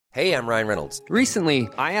Hey, I'm Ryan Reynolds. Recently,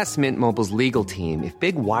 I asked Mint Mobile's legal team if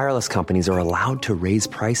big wireless companies are allowed to raise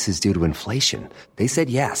prices due to inflation. They said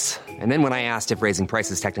yes. And then when I asked if raising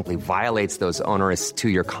prices technically violates those onerous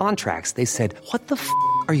two-year contracts, they said, "What the f***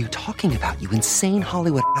 are you talking about, you insane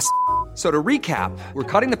Hollywood ass?" So to recap, we're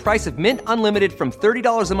cutting the price of Mint Unlimited from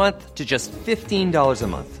 $30 a month to just $15 a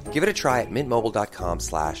month. Give it a try at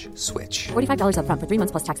mintmobile.com/switch. $45 up front for 3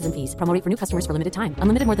 months plus taxes and fees. Promo rate for new customers for limited time.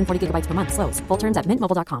 Unlimited more than 40 gigabytes per month. Slows full terms at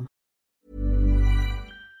mintmobile.com.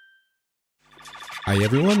 Hi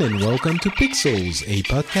everyone and welcome to Pixels, a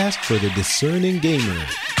podcast for the discerning gamer.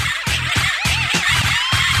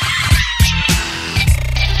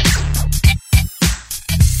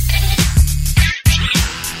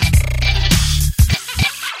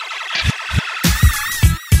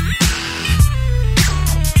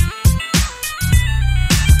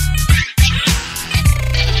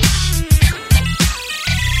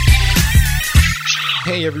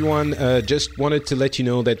 Hey everyone, just wanted to let you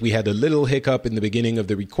know that we had a little hiccup in the beginning of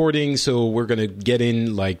the recording, so we're going to get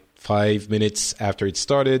in like 5 minutes after it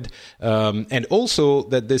started. And also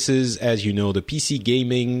that this is, as you know, the PC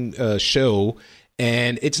gaming show,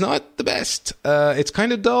 and it's not the best. It's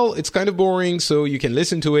kind of dull, it's kind of boring, so you can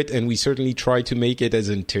listen to it, and we certainly try to make it as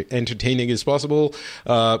entertaining as possible.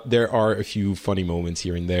 There are a few funny moments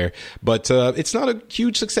here and there, but it's not a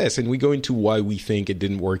huge success, and we go into why we think it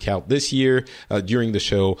didn't work out this year during the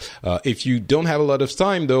show. If you don't have a lot of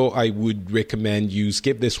time, though, I would recommend you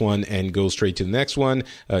skip this one and go straight to the next one.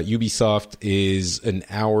 Ubisoft is an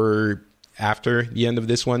hour after the end of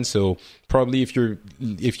this one, so probably if you're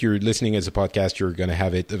listening as a podcast, you're going to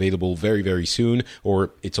have it available very, very soon, or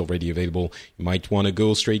it's already available. You might want to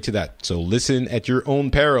go straight to that, so listen at your own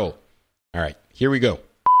peril. All right, here we go.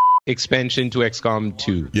 Expansion to XCOM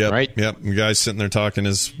 2. Yep, right? Yep. The guy sitting there talking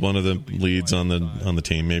is one of the leads on the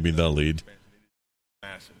team, maybe the lead.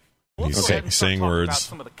 He's saying words. About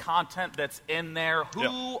some of the content that's in there.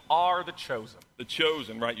 Who are the Chosen? The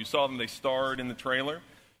Chosen, right? You saw them. They starred in the trailer.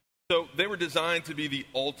 So they were designed to be the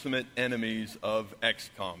ultimate enemies of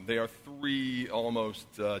XCOM. They are three almost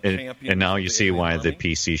champions. And now you see why the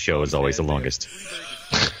PC show is always the longest.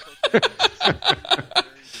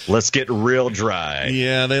 Let's get real dry.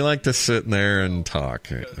 Yeah, they like to sit in there and talk,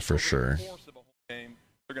 for sure. They're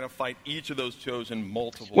going to fight each of those Chosen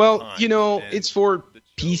multiple times. Well, you know, it's for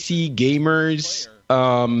PC gamers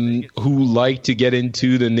who like to get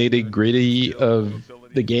into the nitty-gritty of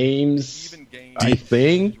the games, I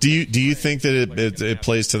think. Do you think that it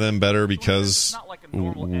plays to them better because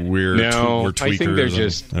we're tweakers? I think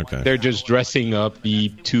they're just dressing up the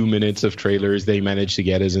 2 minutes of trailers they managed to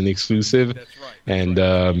get as an exclusive, and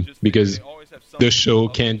because the show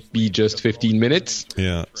can't be just 15 minutes.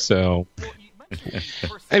 Yeah. So,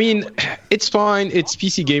 I mean, it's fine. It's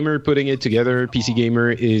PC Gamer putting it together. PC Gamer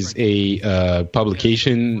is a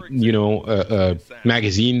publication, a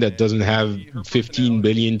magazine that doesn't have 15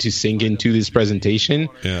 billion to sink into this presentation.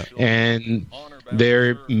 Yeah. And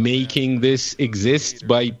they're making this exist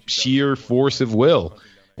by sheer force of will.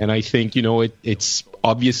 And I think, it's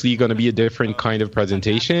obviously going to be a different kind of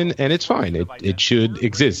presentation, and it's fine. It should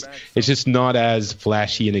exist. It's just not as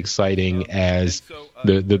flashy and exciting as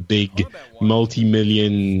the big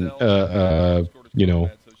multi-million,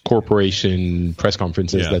 corporation press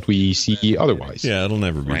conferences that we see otherwise. Yeah, it'll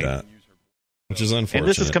never be that, which is unfortunate. And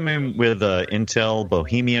this is coming with Intel,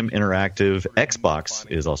 Bohemian Interactive. Xbox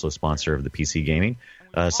is also a sponsor of the PC Gaming.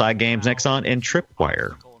 Side Games, Nexon, and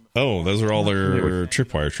Tripwire. Oh, those are all their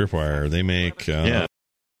Tripwire. They make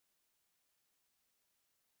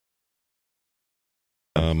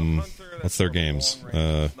what's their games?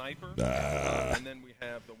 I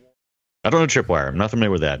don't know Tripwire. I'm not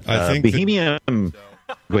familiar with that. I think Bohemian. Go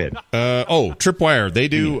ahead. Tripwire. They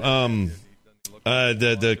do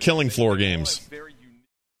the Killing Floor games.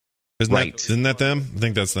 Isn't that them? I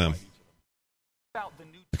think that's them.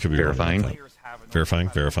 It could be verifying. Verifying.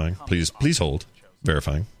 Please hold.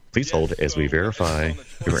 Verifying. Please hold as we verify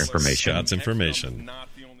your information. Scott's information,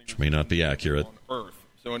 which may not be accurate. Earth.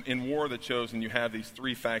 So in War of the Chosen, you have these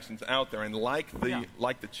three factions out there, and like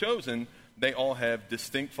the Chosen, they all have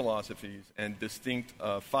distinct philosophies and distinct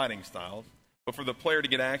fighting styles. But for the player to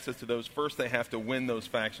get access to those, first they have to win those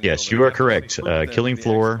factions. Yes, you are correct. Killing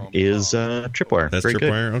Floor is Tripwire. That's very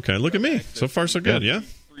Tripwire. Good. Okay, look at me. So far, so good. Yeah.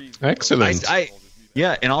 Excellent.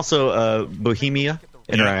 And also Bohemia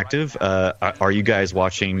Interactive. Are you guys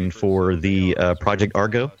watching for the Project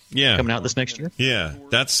Argo? Yeah, coming out this next year. Yeah,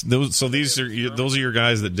 that's those. So those are your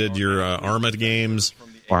guys that did your Arma games.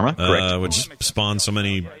 Arma, correct. Which spawned so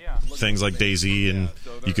many things like DayZ, and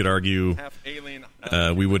you could argue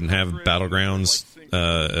we wouldn't have Battlegrounds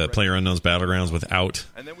PlayerUnknown's Battlegrounds without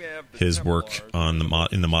his work on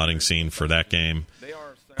in the modding scene for that game.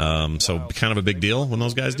 So kind of a big deal when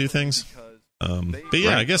those guys do things. But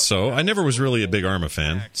yeah, I guess so. I never was really a big Arma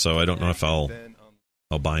fan, so I don't know if I'll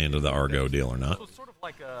buy into the Argo deal or not.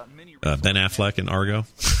 Ben Affleck in Argo,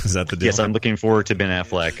 is that the deal? Yes, I'm looking forward to Ben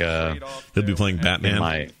Affleck. He'll be playing Batman.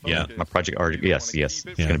 My Project Argo. Yes, it's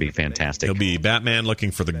going to be fantastic. He'll be Batman looking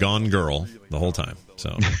for the Gone Girl the whole time.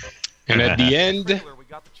 So, and at the end,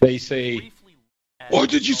 they say, "Why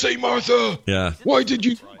did you say Martha? Yeah. Why did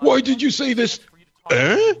you say this?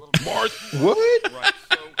 Martha? What?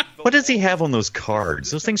 What does he have on those cards?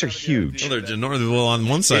 Those things are huge. Well, on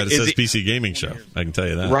one side it says PC Gaming Show. I can tell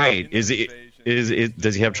you that. Right? Is it?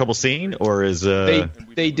 Does he have trouble seeing, or is they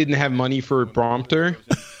didn't have money for a prompter?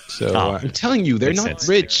 So I'm telling you, they're not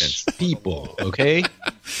rich people. Okay,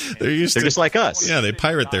 they're just like us. Yeah, they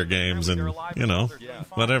pirate their games and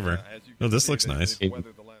whatever. Oh, this looks nice.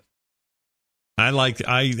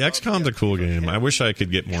 XCOM's a cool game. I wish I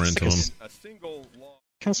could get more into them.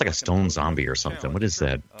 Kind of like a stone zombie or something. What is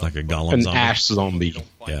that? Like a golem An zombie. ash zombie.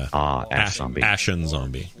 Yeah. Ash zombie. Ashen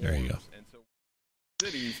zombie. There you go.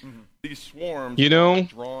 These swarms You know,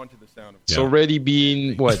 drawn to the sound of it's already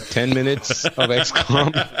been 10 minutes of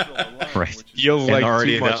XCOM. Right. Feels like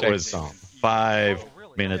already too much that was XCOM. 5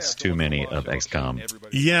 minutes too many of XCOM.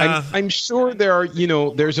 Yeah. I'm sure there are,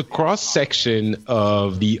 there's a cross section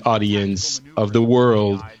of the audience of the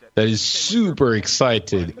world that is super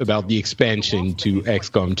excited about the expansion to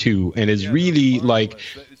XCOM 2 and is really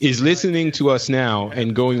is listening to us now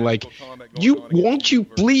and going won't you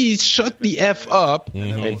please shut the F up?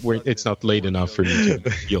 Mm-hmm. And it's not late enough for me to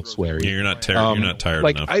feel sweary. You're not tired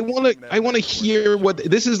enough. I want to hear what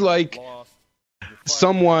this is like.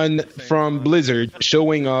 Someone from Blizzard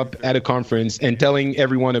showing up at a conference and telling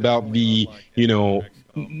everyone about the,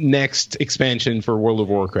 next expansion for World of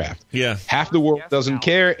Warcraft. Yeah. Half the world doesn't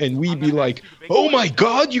care, and we'd be like, oh my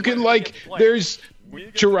god, you can there's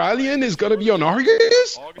Turalian is going to be on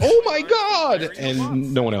Argus? Oh my god!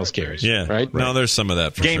 And no one else cares. Yeah. Right? No, there's some of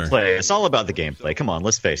that for Gameplay. sure. It's all about the gameplay. Come on,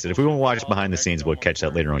 let's face it. If we want to watch behind the scenes, we'll catch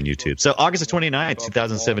that later on YouTube. So August 29th,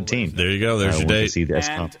 2017. There you go. There's your date. To see the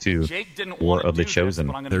XCOM 2 War of the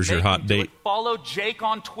Chosen. There's your hot date. Follow Jake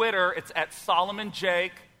on Twitter. It's at Solomon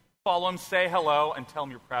Jake. Follow him, say hello, and tell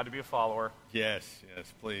him you're proud to be a follower. Yes,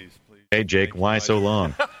 please. Hey, Jake, why so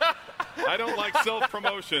long? I don't like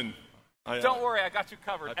self-promotion. Don't worry, I got you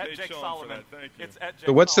covered. I At paid Jake Sean Solomon. for that. Thank you. It's at Jake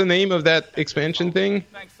So what's the Solomon. name of that expansion thing?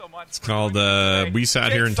 Thanks so much. It's called We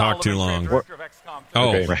Sat Here and Talked Too Long.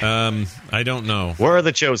 Okay. I don't know. War of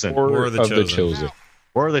the Chosen. War of the Chosen.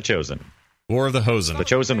 War of the Chosen. War of the Hosen. The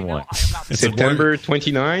Chosen One. September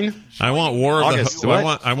 29? I want War of August, the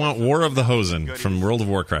what? I want War of the Hosen from World of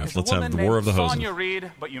Warcraft. Let's have the War of the Hosen. Sonya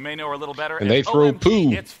Reed, but you may know her a little better. And they throw OMG,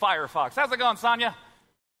 poo. It's Firefox. How's it going, Sonya?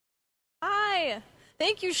 Hi.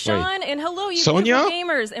 Thank you, Sean, and hello, you Sonia? beautiful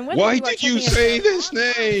gamers. And whether Why you are did you checking us say out this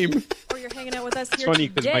name? or you're hanging out with us It's here funny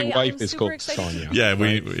because today, my wife I'm is super called excited. Sonia.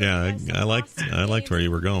 Yeah, I liked where you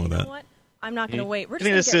were going with You know that. what? I'm not going to wait. We're I just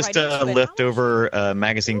think going it's to get just right into it. leftover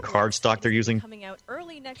magazine card stock they're using Coming out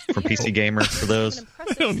early next for year. PC Gamer for those. I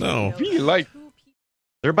don't know. Really like-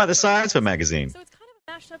 They're about the size of a magazine. So it's kind of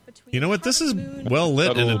a mashup between You know what? This is Harvest Moon, well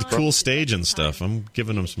lit and a Subtle. cool stage and stuff. I'm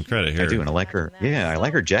giving them some credit here. I do, and I like her. Yeah, I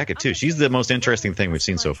like her jacket too. She's the most interesting thing we've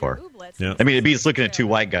seen so far. Yeah. I mean, it'd be just looking at two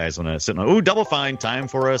white guys on a sitting on. Ooh, Double Fine! Time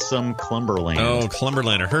for us some Clumberland. Oh,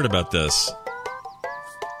 Clumberland. I heard about this.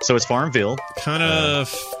 So it's Farmville. Kind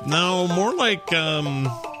of no, more like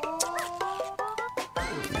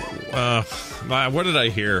what did I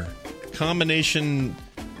hear? Combination.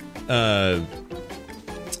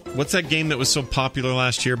 What's that game that was so popular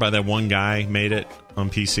last year by that one guy made it on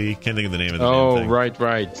PC? Can't think of the name of the damn thing. Right.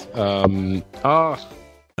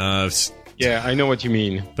 Yeah, I know what you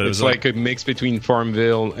mean. But it it's was like a mix between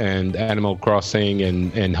Farmville and Animal Crossing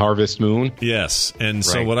and Harvest Moon. Yes, and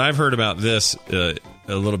so Right. what I've heard about this a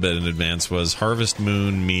little bit in advance was Harvest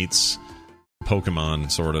Moon meets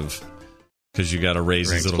Pokemon, sort of, because you got to raise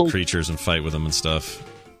these Right. little Cool. creatures and fight with them and stuff.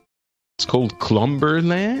 It's called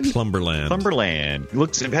Clumberland? Clumberland. Clumberland.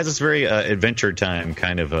 It has this very Adventure Time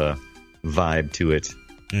kind of a vibe to it.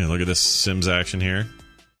 Yeah, look at this Sims action here.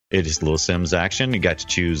 It is little Sims action. You got to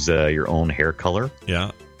choose your own hair color.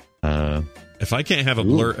 Yeah. Uh, If I can't have a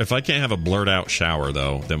blurred out shower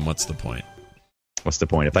though, then what's the point? what's the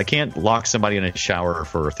point? If I can't lock somebody in a shower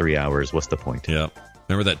for 3 hours, what's the point? Yeah.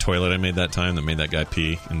 Remember that toilet I made that time that made that guy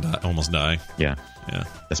pee and almost die? Yeah, Yeah.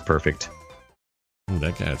 that's perfect. Ooh,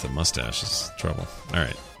 that guy with the mustache is trouble. All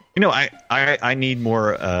right. You know, I need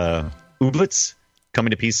more ooblets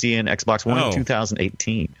Coming to PC and Xbox One in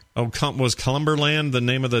 2018. Oh, was Columberland the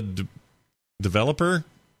name of the developer?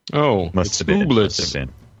 Oh, must have been. Ooblets.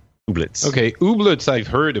 Ooblets. Okay, Ooblets I've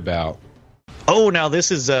heard about. Oh, now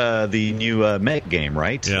this is the new mech game,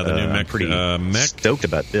 right? Yeah, the new mech. I'm pretty mech, stoked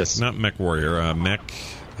about this. Not Mech Warrior. Mech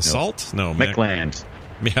Assault? No, Mechland.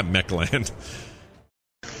 Yeah, Mechland.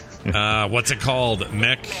 What's it called?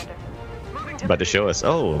 Mech. About to show us.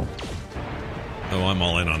 Oh, I'm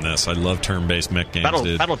all in on this. I love turn-based mech games,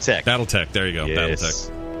 dude. BattleTech. BattleTech. There you go. Yes.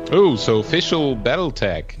 BattleTech. Oh, so official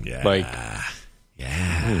BattleTech. Yeah.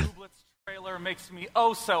 The Blitz trailer makes me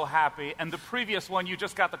so happy, and the previous one you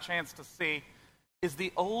just got the chance to see is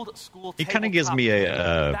the old school. He kind of gives me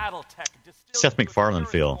a Seth MacFarlane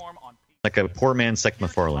feel, like a poor man Seth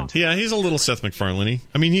MacFarlane. Yeah, he's a little Seth MacFarlane-y.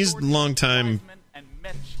 I mean, he's long-time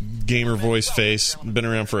gamer voice face, been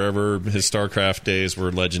around forever. His StarCraft days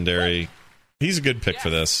were legendary. He's a good pick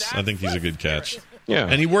for this. I think he's a good catch. Yeah.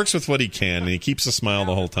 And he works with what he can, and he keeps a smile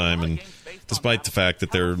the whole time, and despite the fact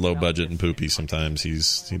that they're low budget and poopy sometimes,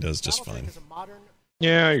 he does just fine.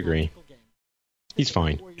 Yeah, I agree. He's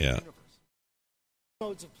fine. Yeah.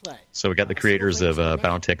 So we got the creators of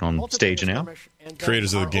BattleTech on stage now.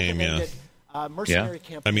 Creators of the game, yeah. Yeah.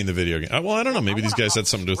 I mean the video game. Well, I don't know. Maybe these guys had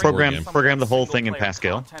something to do with the board game. Program the whole thing in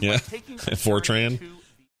Pascal. Yeah. Fortran.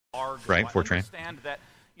 Right, Fortran.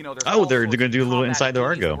 Oh, they're going to do a little inside the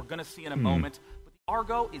Argo. We're going to see in a moment. But the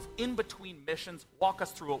Argo is in between missions. Walk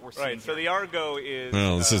us through what we're seeing. Right, so the Argo is...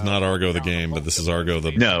 Well, this is not Argo the game, but this is Argo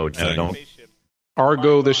the... No, don't.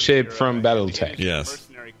 Argo the ship from BattleTech. Yes.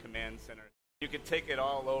 Mercenary command center. You could take it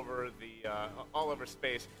all over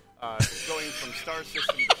space, going from star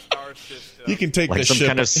system to star system. You can take like this some ship...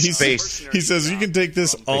 kind of space. He says you can take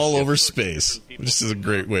this all over space. This is a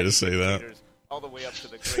great way to say that. All the way up to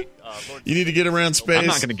the great you need to get around space. I'm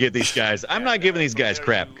not going to give these guys... I'm not giving these guys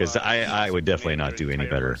crap, because I would definitely not do any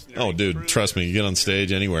better. Oh, dude, trust me. You get on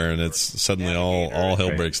stage anywhere, and it's suddenly all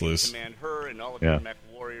hell breaks loose. Yeah.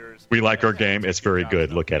 We like our game. It's very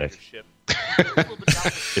good. Look at it.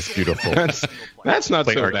 It's beautiful. That's not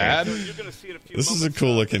Play so bad. This is a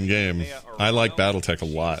cool-looking game. I like BattleTech a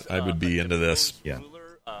lot. I would be into this. Yeah.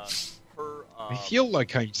 I feel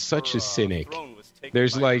like I'm such a cynic.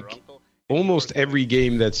 There's like almost every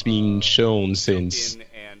game that's being shown since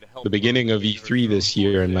the beginning of E3 this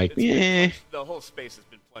year, and like, the whole space has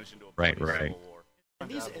been plunged into a Right.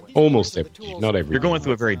 Almost every game, not every. You're going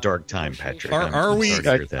through a very dark time, Patrick. Are we?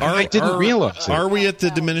 I didn't realize it. Are we at the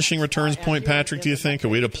diminishing returns point, Patrick? Do you think? Are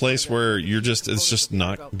we at a place where it's just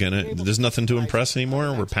not gonna? There's nothing to impress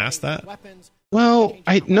anymore. We're past that. Well,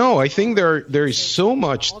 I think there is so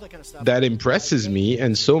much that impresses me,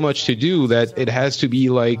 and so much to do that it has to be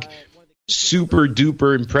like super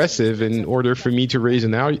duper impressive in order for me to raise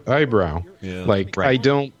an eyebrow. Yeah. Like I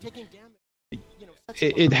don't.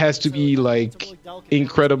 It has to be like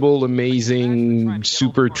incredible, amazing,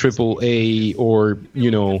 super triple A, or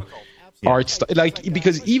art stuff. Like,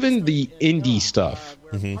 because even the indie stuff,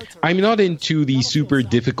 I'm not into the super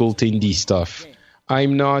difficult indie stuff.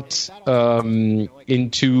 I'm not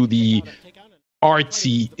into the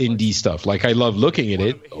artsy indie stuff. Like, I love looking at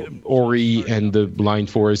it, Ori and the Blind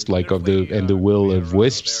Forest, and the Will of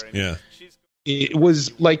Wisps. Yeah, it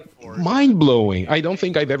was like mind blowing. I don't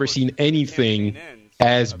think I've ever seen anything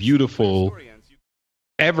as beautiful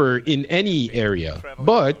ever in any area,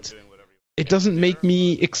 but it doesn't make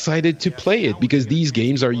me excited to play it because these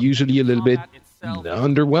games are usually a little bit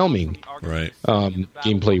underwhelming, right?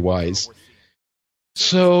 Gameplay wise.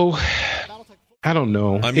 So I don't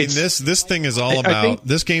know. I mean, this thing is all about.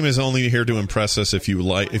 This game is only here to impress us if you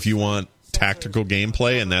want tactical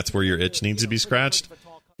gameplay, and that's where your itch needs to be scratched.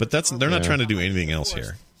 But they're not trying to do anything else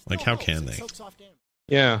here. Like, how can they?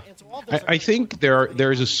 Yeah, I think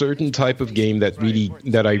there's a certain type of game that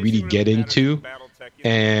I really get into,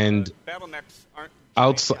 and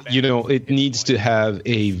outside, it needs to have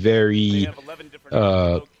a very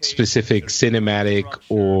specific cinematic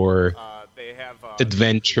or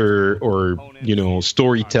adventure or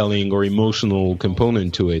storytelling or emotional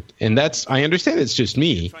component to it, and I understand it's just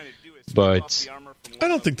me, but I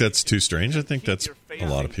don't think that's too strange. I think that's a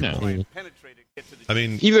lot of people. No. I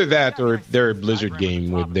mean, either that or they're a Blizzard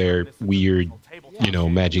game with their weird,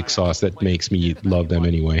 magic sauce that makes me love them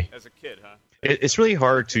anyway. It's really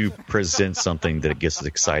hard to present something that gets us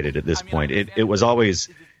excited at this point. It was always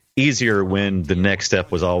easier when the next step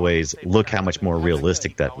was always, look how much more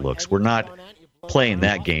realistic that looks. We're not playing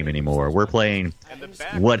that game anymore. We're playing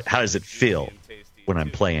how does it feel when I'm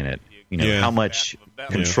playing it? How much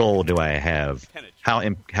control do I have?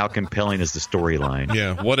 How compelling is the storyline?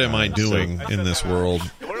 Yeah, what am I doing in this world?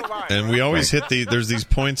 And we always hit there's these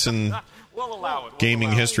points in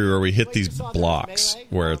gaming history where we hit these blocks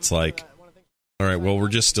where it's like, all right, well, we're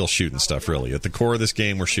just still shooting stuff, really. At the core of this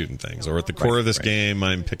game, we're shooting things. Or at the core of this game,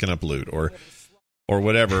 I'm picking up loot. Or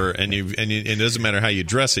whatever. And it doesn't matter how you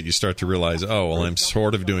dress it, you start to realize, oh, well, I'm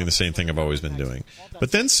sort of doing the same thing I've always been doing.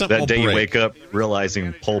 But then something that day will break. You wake up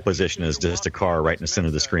realizing pole position is just a car right in the center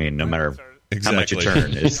of the screen, no matter how much you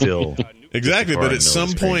turn. It's still... Exactly, but at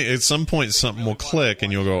some point, something will click,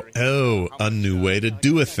 and you'll go, oh, a new way to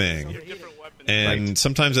do a thing. And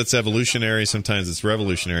sometimes it's evolutionary, sometimes it's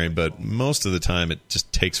revolutionary, but most of the time it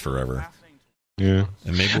just takes forever. Yeah.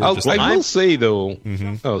 And maybe I will say, though...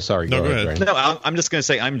 Mm-hmm. Oh, sorry. No, go ahead. No, I'm just going to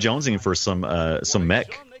say I'm jonesing for some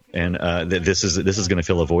mech, and this is going to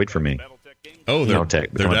fill a void for me. Oh, they're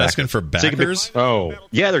asking for backers?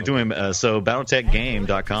 Yeah, they're doing... so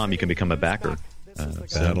BattleTechGame.com, you can become a backer.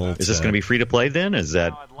 Is this going to be free to play then? Is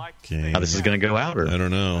that how this is going to go out? Or? I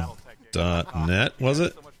don't know. .net, was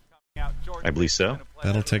it? I believe so.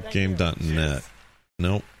 BattleTechGame.net.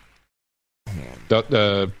 Nope.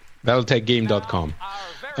 BattleTechGame.com.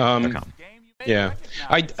 Yeah.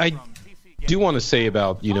 I do want to say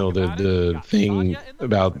about, the thing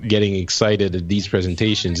about getting excited at these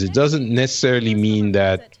presentations. It doesn't necessarily mean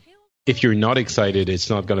that if you're not excited, it's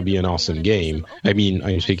not going to be an awesome game. I mean,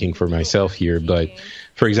 I'm speaking for myself here, but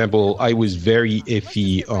for example, I was very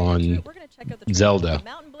iffy on Zelda,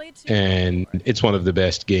 and it's one of the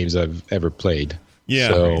best games I've ever played.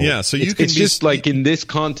 Yeah, so you can it's just like in this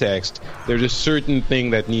context, there's a certain thing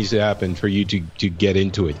that needs to happen for you to get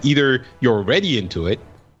into it. Either you're already into it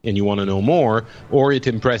and you want to know more, or it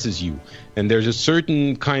impresses you. And there's a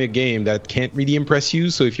certain kind of game that can't really impress you,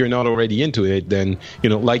 so if you're not already into it, then,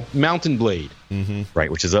 like Mountain Blade. Mm-hmm. Right,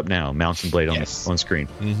 which is up now. Mountain Blade on screen.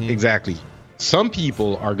 Mm-hmm. Exactly. Some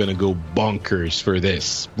people are going to go bonkers for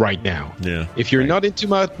this right now. Yeah. If you're not into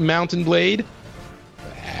Mountain Blade,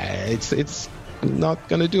 it's not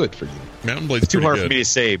going to do it for you. Mountain Blade's too hard good. for me to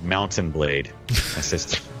say Mountain Blade.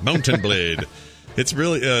 Mountain Blade. It's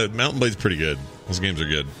really Mountain Blade's pretty good. Those games are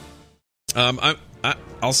good.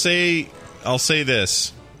 I'll say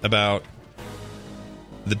this about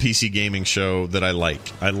the PC gaming show that I like.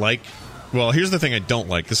 Well, here's the thing I don't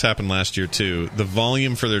like. This happened last year too. The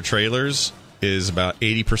volume for their trailers is about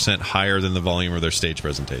 80% higher than the volume of their stage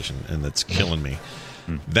presentation, and that's killing me.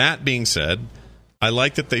 That being said, I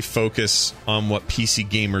like that they focus on what PC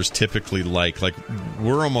gamers typically like. Like,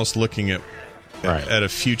 we're almost looking at a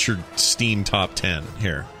future Steam top 10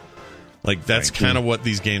 here. Like, that's kind of what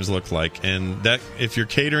these games look like. And that, if you're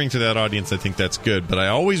catering to that audience, I think that's good. But I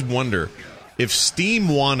always wonder, if Steam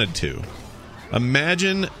wanted to,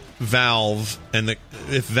 imagine Valve,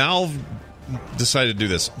 if Valve decided to do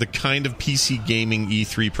this, the kind of PC gaming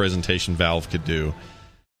E3 presentation Valve could do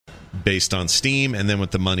based on Steam, and then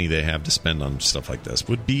with the money they have to spend on stuff like this,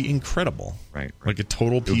 would be incredible. Right. Like a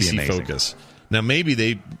total PC focus. Now, maybe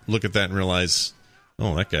they look at that and realize,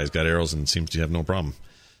 oh, that guy's got arrows and seems to have no problem.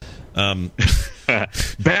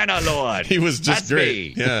 Bannerlord! He was just That's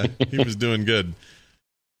great. me. Yeah, he was doing good.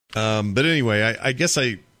 But anyway, I guess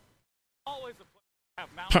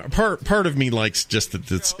part of me likes just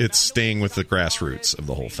that it's staying with the grassroots of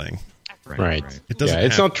the whole thing. Right. It doesn't.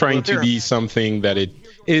 It's not trying to be something that it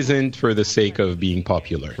isn't for the sake of being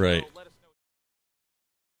popular. Right.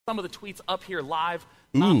 Some of the tweets up here live.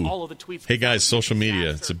 Ooh. Not all of the tweets. Hey guys, social media.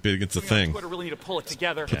 It's a thing. Twitter really need to pull it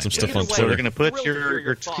together. Put some stuff on So Twitter. we're going to put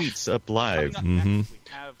your tweets up live. Mm-hmm.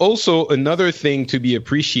 Also, another thing to be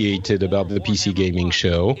appreciated about the PC gaming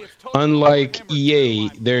show, unlike EA,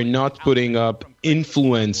 they're not putting up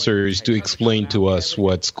influencers to explain to us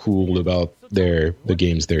what's cool about the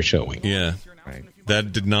games they're showing. Yeah.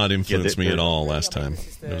 That did not influence me at all last time.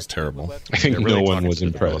 It was terrible. I think no one was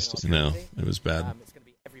impressed. No, it was bad.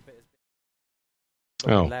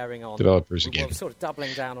 Oh, developers again. We're sort of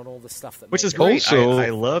doubling down on all the stuff that Which is great. I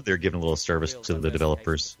love they're giving a little service to the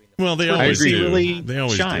developers. Well, they always do. Really they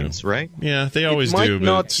always shines, do. Right? Yeah, they always it might do. But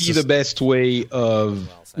not be the best way of,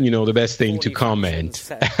 the best thing to comment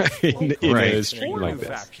in a stream like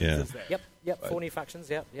this. Yeah. Yep, 4 new factions,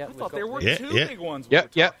 yep. I thought there were two big ones.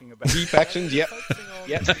 Yep. 3 factions, yep.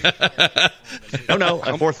 No,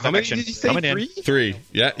 a fourth how many faction did you say? coming in. 3.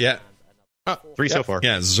 Yeah. 3 so far.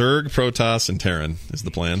 Yeah, Zerg, Protoss, and Terran is the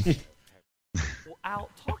plan. Well, Al,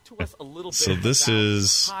 talk to us a little bit So this about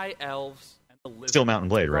is High Elves and the Lizard. Still Mountain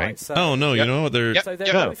Blade, right? So, oh, no, you know what? So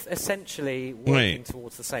they're both essentially working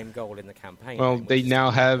towards the same goal in the campaign. Well, they now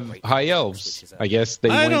have High Elves. I guess they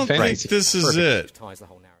I went don't think fantasy. this is it.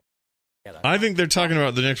 I think they're talking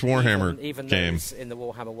about the next Warhammer even game. In the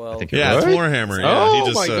Warhammer world. It's Warhammer. Yeah, oh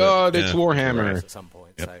he just my said God, it. it's Warhammer. At some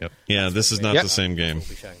point, Yeah, this is not the same game.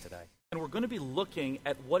 and we're going to be looking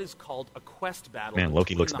at what is called a quest battle. Man,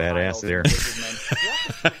 Loki looks badass there.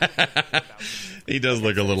 He does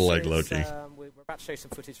look a little like Loki. We're about to show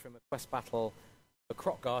some footage from a quest battle for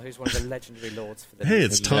Krokgar, who's one of the legendary lords for the... Hey,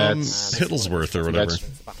 it's Tom Hiddlesworth or whatever.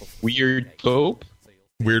 Weird Pope?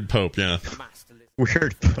 Weird Pope, yeah.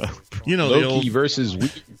 Weird Pope. You know, Loki the old... versus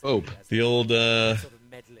Weird Pope. The old, that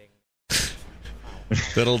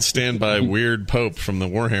old standby Weird Pope from the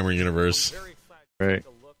Warhammer universe. Right.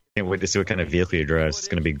 Can't wait to see what kind of vehicle he drives. It's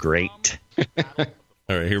going to be great. All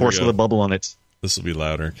right, here Horse we go. with a bubble on it. This will be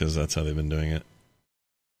louder because that's how they've been doing it.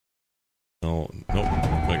 Oh, nope.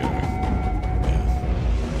 Okay.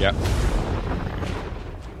 Yeah.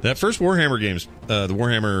 That first Warhammer games, the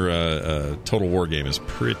Warhammer Total War game is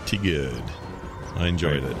pretty good. I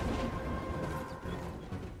enjoyed it.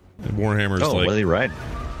 And Warhammer's what are they riding?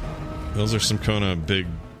 Those are some kind of big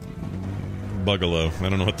bugalo. I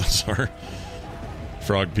don't know what those are.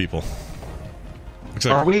 Frog people.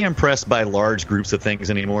 Are we impressed by large groups of things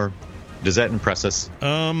anymore? Does that impress us?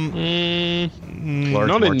 Not in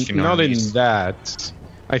that.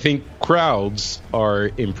 I think crowds are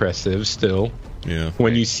impressive still. Yeah.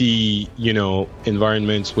 When you see,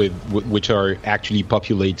 environments which are actually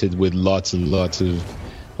populated with lots and lots of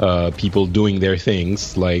people doing their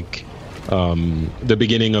things, like the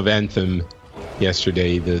beginning of Anthem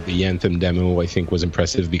yesterday, the Anthem demo, I think, was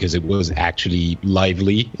impressive because it was actually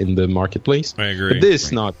lively in the marketplace. I agree. But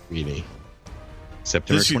this, not really.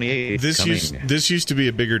 September 28th. This used to be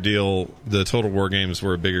a bigger deal. The Total War games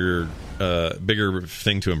were a bigger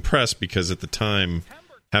thing to impress because at the time,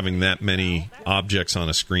 having that many objects on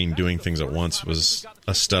a screen doing things at once was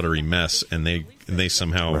a stuttery mess, and they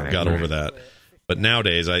somehow got over that. But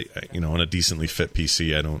nowadays, I on a decently fit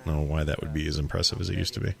PC, I don't know why that would be as impressive as it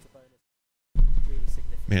used to be.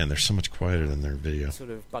 Man, they're so much quieter than their video. Sort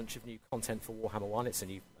of bunch of new content for Warhammer 1. It's a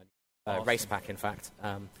new race pack, in fact.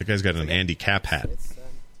 The guy's got an Andy Capp hat.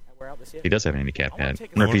 He does have an Andy Capp hat. I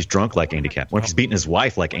wonder if he's drunk like Andy Capp. What if he's beating his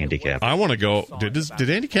wife like Andy Capp? I want to go. Did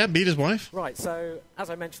Andy Capp beat his wife? Right, so, as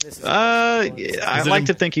I mentioned, this is... I like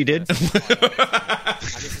to think he did.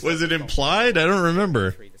 Was it implied? I don't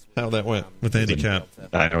remember how that went with Andy Capp.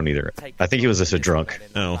 I don't either. I think he was just a drunk.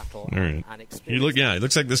 Oh, all right. He looks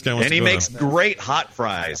like this guy wants and to he go makes to... great hot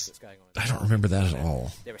fries. I don't remember that at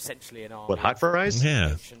all. What, hot fries?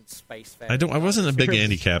 Yeah. I wasn't a big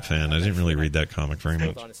Andy Capp fan. I didn't really read that comic very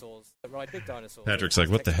much. Patrick's like,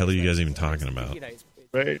 what the hell are you guys even talking about?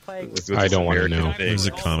 Right. I don't want to know. It was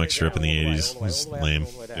a comic strip in the 80s. It was lame.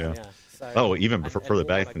 Yeah. Oh, even further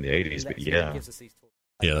back in the 80s, but yeah.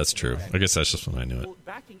 Yeah, that's true. I guess that's just when I knew it.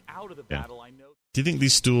 Yeah. Do you think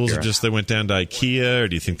these stools are just they went down to IKEA, or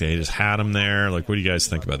do you think they just had them there? Like, what do you guys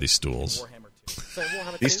think about these stools?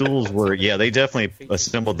 These stools were, they definitely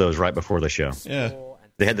assembled those right before the show. Yeah.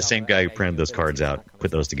 They had the same guy who printed those cards out,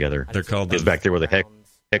 put those together. They're called... He was back there with a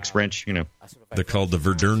hex wrench, They're called the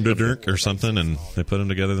Verdurnderdurk or something, and they put them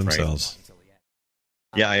together themselves. Right.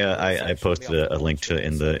 Yeah, I posted a link to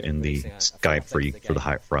in the Skype for the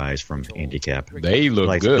hot fries from Andy Capp. They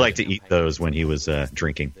look good. He liked to eat those when he was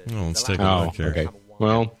drinking. Oh, let's take a look here. Okay.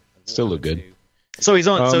 Well, still look good. So he's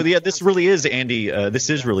on. This really is Andy. This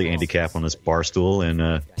is really Andy Capp on this bar stool, and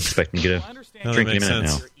expecting to get a drink in a minute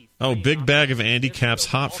now. Oh, big bag of Andy Capp's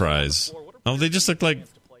hot fries. Oh, they just look like.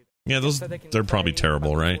 Yeah, they're probably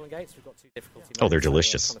terrible, right? Oh, they're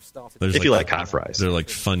delicious. If you like hot fries, they're like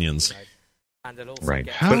Funyuns. Right.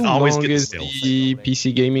 How long is the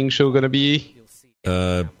PC gaming show going to be?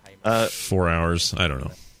 4 hours. I don't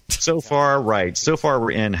know. So far, right. So far,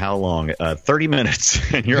 we're in how long? 30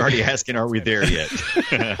 minutes. And you're already asking, are we there yet?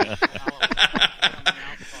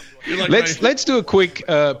 Let's do a quick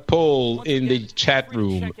poll in the chat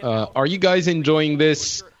room. Are you guys enjoying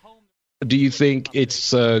this? Do you think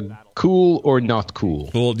it's cool or not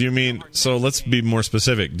cool? Well, do you mean... So let's be more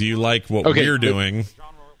specific. Do you like what we're doing...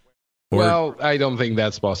 Well, I don't think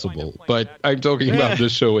that's possible, but I'm talking about the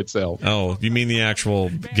show itself. Oh, you mean the actual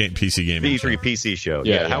PC gaming show? The PC show.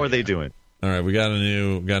 Yeah. How are they doing? All right, we got a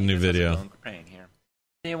new video.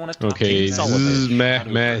 Okay, slightly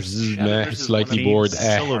bored.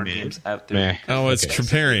 Oh, it's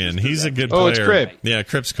Kripparrian. He's a good player. Oh, it's Krip. Yeah,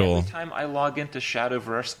 Krip's cool. Every time I log into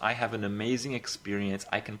Shadowverse, I have an amazing experience.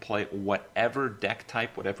 I can play whatever deck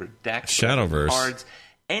type, whatever deck, Shadowverse cards.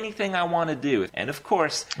 Anything I want to do. And of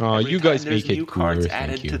course, you guys there's make new it cooler, cards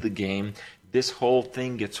added to the game, this whole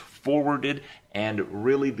thing gets forwarded, and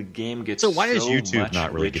really the game gets so why does YouTube much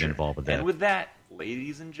not really richer. get involved with that? And with that,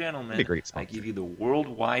 ladies and gentlemen, I give you the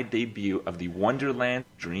worldwide debut of the Wonderland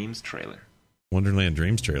Dreams trailer. Wonderland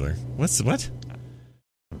Dreams trailer? What?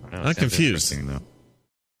 I'm confused.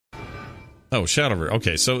 Oh, Shadowverse.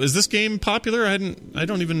 Okay, so is this game popular? I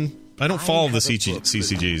don't follow the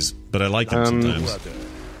CCGs, but I like them sometimes.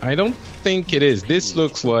 I don't think it is. This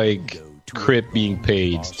looks like Crip being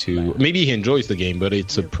paid to. Maybe he enjoys the game, but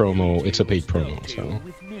it's a promo. It's a paid promo. So.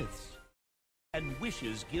 And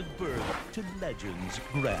wishes give birth to legends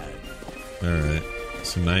grand. All right,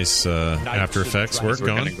 some nice After Effects work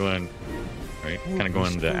going. Kind of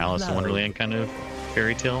going the Alice in Wonderland kind of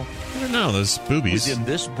fairy tale. I don't know. Those boobies. In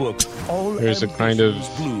this book, all there's a kind of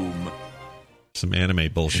bloom. Some anime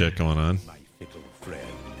bullshit going on.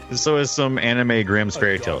 So is some anime Grimm's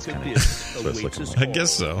fairy tales kind of. I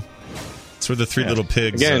guess so. It's where the three little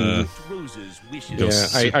pigs. Again,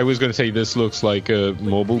 I was going to say this looks like a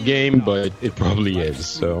mobile game, but it probably is.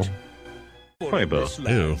 So, probably both.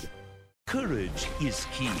 Ew. Courage is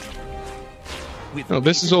key. No,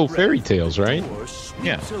 this is all fairy tales, right?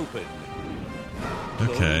 Yeah.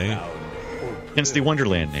 Okay. Hence the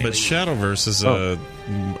Wonderland name. But Shadowverse is a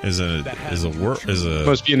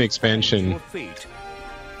must be an expansion.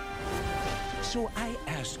 So I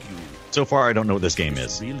ask you. So far, I don't know what this game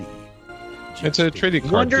is. It's a trading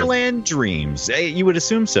card. Wonderland Dreams. Hey, you would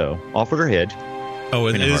assume so. Off with her head. Oh,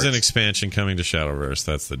 it is an expansion coming to Shadowverse.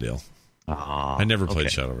 That's the deal. I never played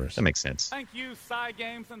Shadowverse. That makes sense. Thank you,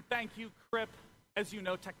 Cygames, and thank you, Crip. As you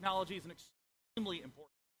know, technology is an extremely important.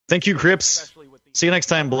 Thank you, Crips. See you next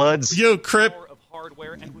time, Bloods. Yo, Crip.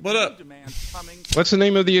 What up? What's the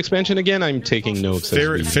name of the expansion again? I'm taking notes.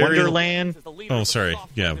 Wonderland. Oh, sorry.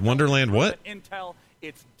 Yeah, Wonderland. What?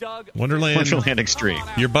 Wonderland Extreme.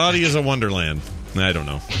 Your body is a wonderland. I don't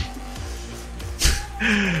know.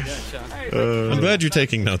 I'm glad you're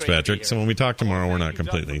taking notes, Patrick. So when we talk tomorrow, we're not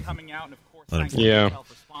completely. Yeah,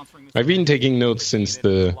 I've been taking notes since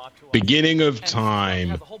the beginning of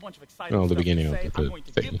time. Well, the beginning of the thing.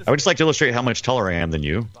 I would just like to illustrate how much taller I am than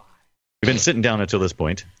you. We've been sitting down until this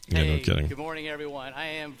point. Yeah, no kidding. Good morning, everyone. I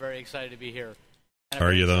am very excited to be here. And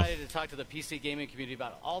Are you, though? I'm excited to talk to the PC gaming community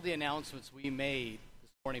about all the announcements we made this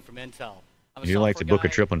morning from Intel. You like to book a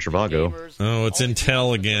trip on Trivago. Oh, it's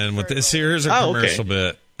Intel again with this. Here's a commercial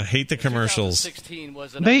bit. I hate the commercials.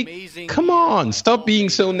 Come on, stop being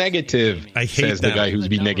so negative. I hate says the guy who's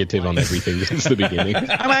been negative on everything since the beginning.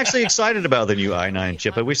 I'm actually excited about the new i9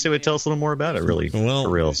 chip. I wish they would tell us a little more about it, really. Well, for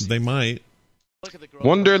real. They might.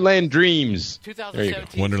 Wonderland Dreams. There you go.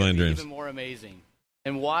 Wonderland Dreams. Even more amazing.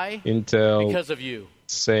 And why? Intel. Because of you.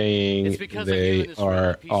 Saying they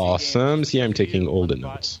are awesome. See, I'm taking older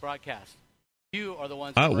notes. Broadcast. You are the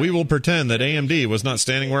ones We will pretend that AMD was not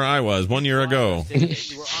standing where I was 1 year ago.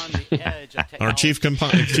 Our chief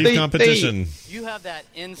competition. You have that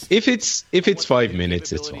if it's 5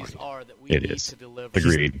 minutes, it's fine. It is.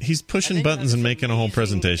 Agreed. He's pushing buttons and making a whole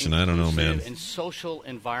presentation. I don't know, man. In social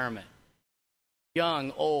environment.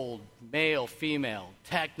 Young, old, male, female,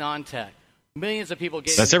 tech, non-tech. Millions of people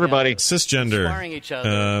getting That's everybody. Cisgender. Inspiring each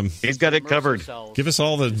other. He's got it covered. Give us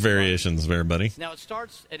all the variations there, buddy. Now, it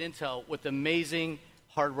starts at Intel with amazing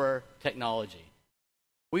hardware technology.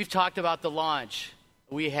 We've talked about the launch.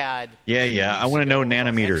 We had... Yeah. I want to know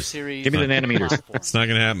nanometers. Give me the nanometers. It's not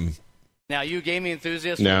going to happen. Now, you gaming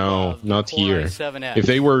enthusiasts... No, not here. i7X. If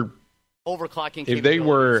they were... Overclocking if they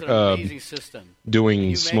were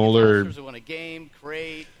doing smaller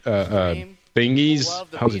thingies,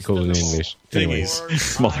 how's it called in English? Thingies.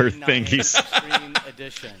 Smaller thingies.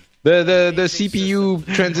 The CPU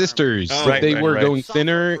transistors. If they were going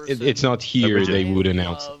thinner, it's not here. They would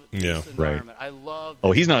announce it. Yeah, right.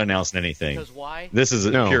 Oh, he's not announcing anything. This is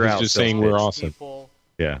pure he's just saying we're awesome.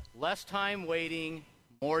 Yeah. Less time waiting,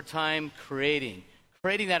 more time creating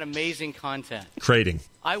that amazing content.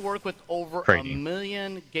 I work with over a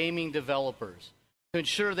million gaming developers to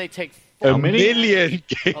ensure they take a million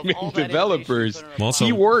gaming developers. Also,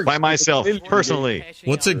 he works by myself personally.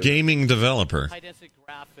 What's a gaming developer?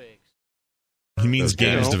 He means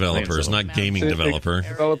games developers, not gaming developer.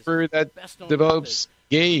 Developer that develops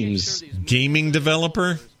games. Gaming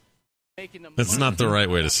developer? That's not the right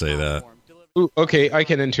way to say that. Ooh, okay, I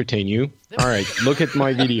can entertain you. All right, look at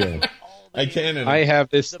my video. I have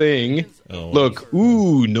this thing. Look,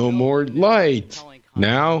 ooh, no more light.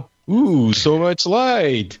 Now, ooh, so much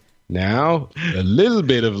light. Now, a little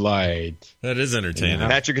bit of light. That is entertaining.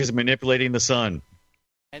 Patrick is manipulating the sun.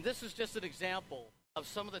 And this is just an example of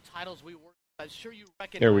some of the titles we worked with. I'm sure you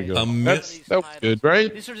recognize. There we go. That's good,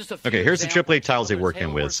 right? These are just a few okay, here's the AAA titles they work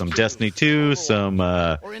in with. Some Destiny 2, some,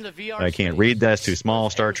 I can't read, that's too small,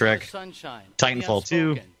 Star Trek, Titanfall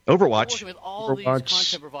 2. Overwatch. Working with all these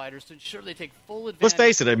content providers to ensure they take full advantage. Let's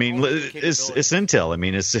face it. I mean, it's Intel. I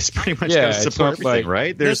mean, it's pretty much going to support everything,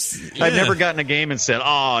 right? I've never gotten a game and said,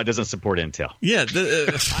 "Oh, it doesn't support Intel." Yeah,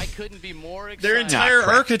 I couldn't be more excited. Their entire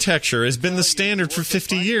architecture has been the standard for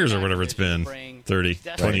 50 years or whatever it's been. 30,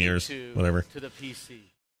 20 years, whatever. To the PC.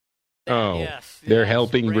 Oh, they're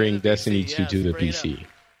helping bring Destiny 2 to the PC.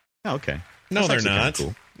 Oh, okay. No, they're not.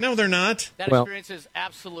 Cool. No, they're not. That experience is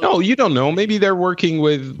absolutely. No, you don't know. Maybe they're working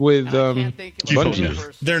with Bungie.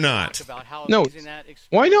 They're not. No,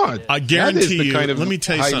 why not? I guarantee that is the you. kind of let me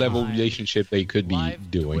tell you high-level relationship they could be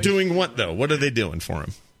doing. Doing what though? What are they doing for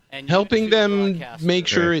him? Helping them make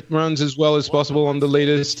sure it runs as well as possible on the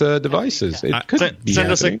latest devices. It could be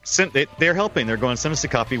happening. They're helping. They're going, send us a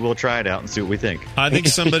copy. We'll try it out and see what we think. I think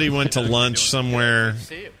somebody went to lunch somewhere.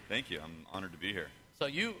 Thank you. I'm honored to be here.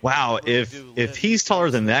 Wow, if he's taller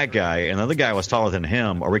than that guy and the other guy was taller than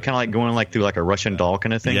him, are we kind of like going like through like a Russian doll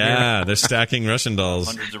kind of thing? Yeah, they're stacking Russian dolls.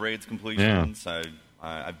 Hundreds of raids completions. Yeah.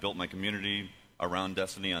 I've built my community around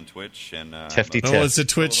Destiny on Twitch and it's a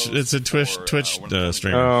Twitch. It's a Twitch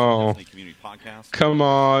streamer. Oh, come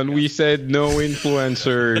on! We said no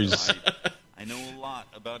influencers. I know a lot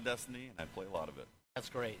about Destiny and I play a lot of it. That's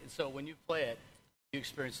great. And so when you play it, you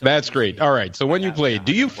experience. That's great. All right. So when you play it,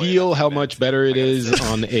 do you feel how much better it is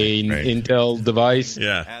on an Intel device?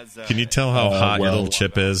 Yeah. Can you tell how hot your little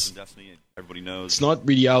chip is? Everybody knows. It's not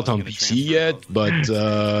really out on PC yet,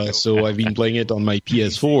 but so I've been playing it on my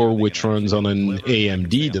PS4, which runs on an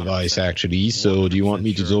AMD device, actually. So do you want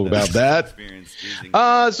me to talk about that?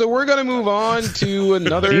 So we're going to move on to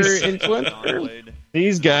another influencer.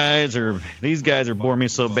 These guys are boring me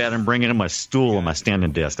so bad. I'm bringing in my stool on my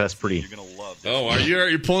standing desk. That's pretty. Oh, are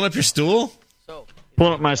you pulling up your stool?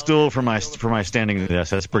 Pulling up my stool for my standing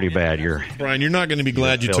desk. That's pretty bad. Brian, you're not going to be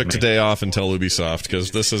glad you took today off until Ubisoft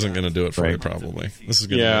because this isn't going to do it for you. Probably this is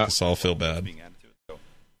going to make us all feel bad.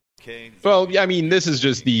 Well, I mean, this is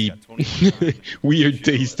just the weird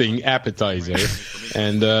tasting appetizer,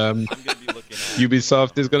 and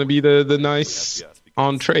Ubisoft is going to be the nice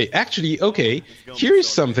entree. Actually, okay, here's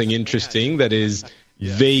something interesting that is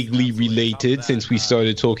vaguely related since we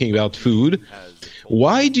started talking about food.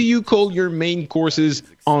 Why do you call your main courses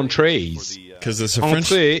entrees? Because it's a French...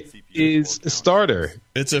 Entree is a starter.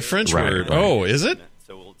 It's a French word. Right. Oh, is it?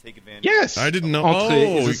 Yes. I didn't know.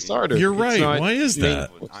 Entree is a starter. You're right. Why is that?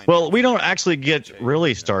 Well, we don't actually get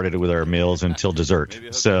really started with our meals until dessert.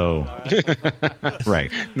 So,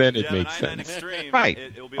 right. Then it makes sense. Right.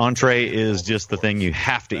 Entree is just the thing you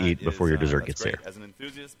have to eat before your dessert gets there.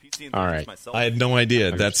 All right. I had no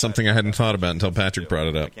idea. That's something I hadn't thought about until Patrick brought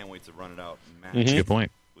it up. That's a good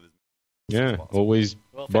point. Yeah, always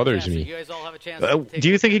bothers me. Do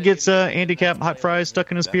you think he gets handicap hot fries stuck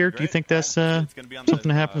in his beard? Do you think that's something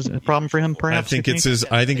that happens, a problem for him? Perhaps. I think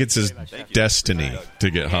it's his destiny to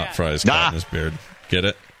get hot fries caught in his beard. Get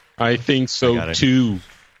it? I think so too.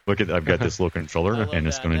 Look I've got this little controller, and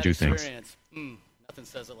it's going to do things. Nothing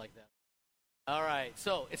says it like that. All right,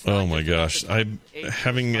 so it's oh my gosh!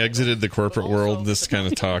 Having exited the corporate world, this kind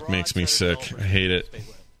of talk makes me sick. I hate it.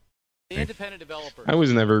 I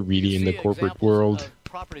was never really in the corporate world.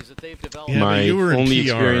 Yeah, my only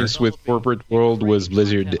experience with corporate world was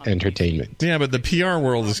Blizzard Entertainment. Yeah, but the PR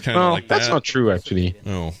world is kind of like that. That's not true, actually.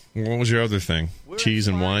 Oh, what was your other thing? Cheese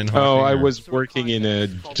and wine? Oh, I was working in a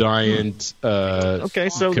giant okay,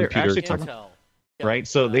 so computer. They're actually talking, right?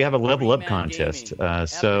 So they have a level up contest.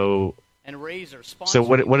 So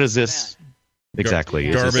what is this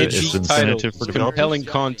exactly? Garbage. Is this incentive for compelling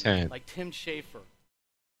content. Like Tim Schafer.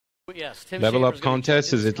 Yes, Tim Level Up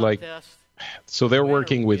contest, is it like... So they're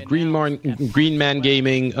working with Green Man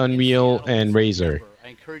Gaming, Unreal, and Razer. I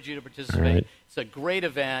encourage you to participate. Right. It's a great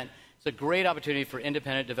event. It's a great opportunity for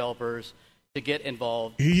independent developers to get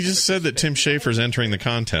involved. He just said that Tim Schafer's entering the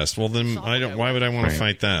contest. Well, then why would I want to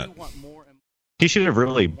fight that? He should have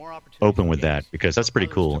really opened with that, because that's pretty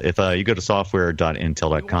cool. If you go to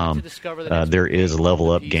software.intel.com, there is a Level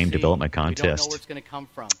Up game development contest.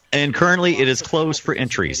 And currently it is closed for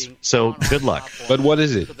entries, so good luck. But what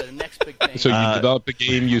is it? So you develop a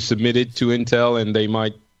game, you submit it to Intel, and they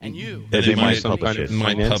might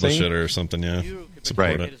publish it or something, yeah.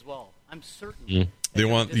 Support it. I'm certain they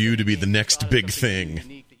want you to be the next big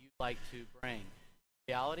thing.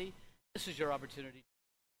 Reality, this is your opportunity.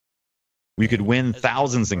 We could win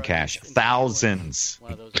thousands in cash. Thousands.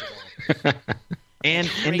 And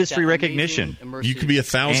industry recognition. You could be a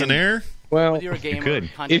thousandaire? Well, you could.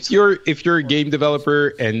 If you're a game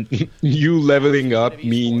developer and you leveling up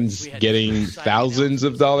means getting thousands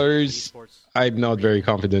of dollars, I'm not very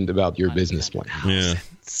confident about your business plan. Yeah.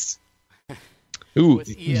 Ooh,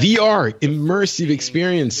 VR, immersive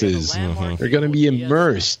experiences. They're going to be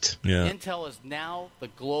immersed. Yeah. Intel is now the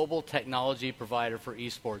global technology provider for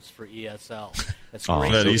esports for ESL. That's Oh,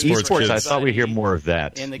 great. that esports, I thought we'd hear more of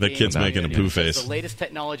that. The kid's making a poo face. The latest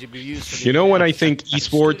technology we use for the You know what I events, think the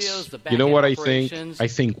esports, studios, the you know what I back-end think? operations. I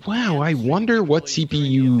think, wow, I wonder what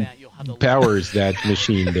CPU powers that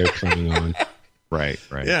machine they're playing on. Right.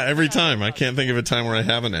 Yeah, every time. I can't think of a time where I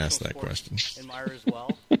haven't asked that question.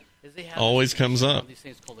 Always comes up. These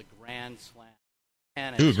things called a Grand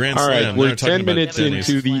Slam. Ooh, Grand All Slam. right, Now we're we're talking 10 about minutes tennis.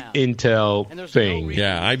 into the Intel thing.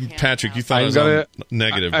 Yeah, Patrick, you thought I was on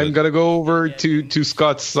negative. I'm but- going to go over to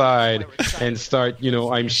Scott's side and start,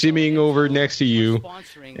 I'm shimmying over next to you,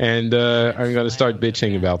 and I'm going to start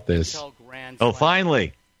bitching about this. Oh,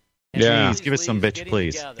 finally. Yeah. Please, give us some bitch,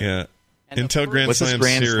 please. Yeah. Intel Grand What's this Slam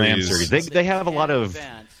Grand Slam series? series? They have a lot of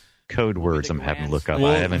code words I'm having to look up. I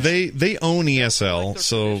Well, haven't. they own ESL,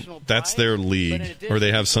 so that's their league, or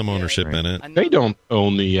they have some ownership in it. They don't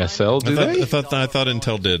own the ESL, do they? I thought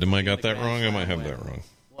Intel did. Am I got that wrong? I might have that wrong.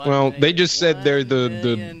 Well, they just said they're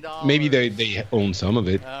the maybe they own some of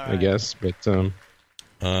it, I guess, but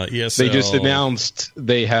ESL. they just announced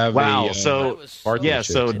they have Wow. a partnership.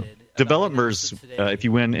 So developers, if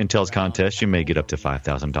you win Intel's contest, you may get up to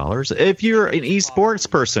 $5,000. If you're an esports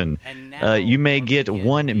person, you may get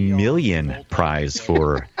 1 million prize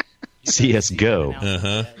for CS:GO.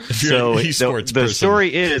 Uh-huh. So the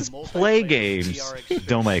story is, play games,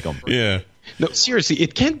 don't make them. Yeah. No, seriously,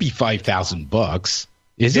 it can't be $5,000.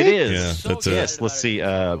 Is it? It is. Yeah, that's yes. Let's see.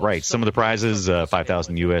 Right. Some of the prizes: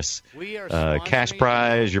 5,000 US cash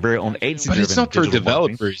prize, your very own agency. But it's not for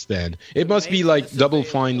developers then. It must be like Double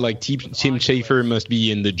Fine, like Tim Schafer must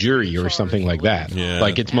be in the jury or something like that. Yeah.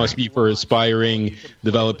 Like it must be for aspiring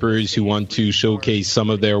developers who want to showcase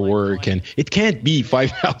some of their work, and it can't be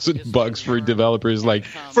 $5,000 for developers like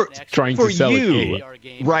trying to sell a game.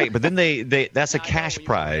 Right, but then they that's a cash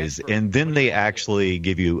prize, and then they actually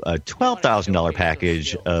give you a $12,000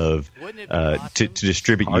 package of to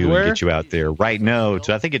distribute Hardware? you and get you out there. Right, no,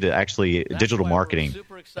 so I think it actually digital marketing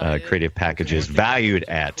creative packages valued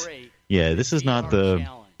at. Yeah, this is not the.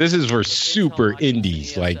 This is for super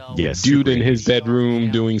indies, like Yes, dude super in his bedroom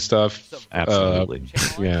doing stuff. Absolutely.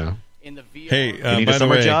 Yeah. Hey, You need by a the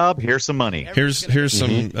summer way, job? Here's some money. Here's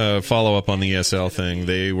some follow up on the ESL thing.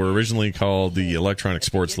 They were originally called the Electronic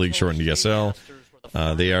Sports League, shortened ESL.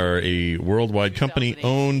 They are a worldwide company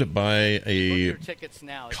owned by a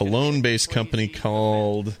Cologne-based company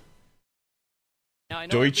called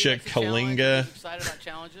Deutsche Kalinga.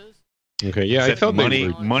 Okay, yeah, I thought Money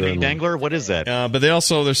Dangler. What is that? But they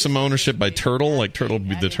also there's some ownership by Turtle, like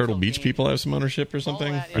the Turtle Beach people have some ownership or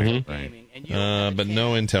something. But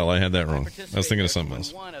no Intel. I had that wrong. I was thinking of something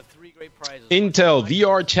else. Intel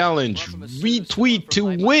VR Challenge retweet to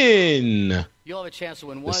win. You'll have a chance to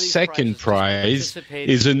win one The of these second prizes.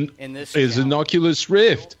 prize is an Oculus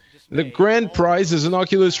Rift. The grand prize is an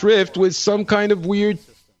Oculus Rift with some kind of weird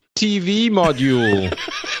TV module.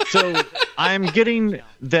 So I'm getting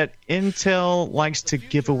that Intel likes to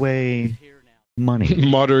give away money.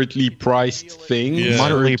 Moderately priced things. Yeah.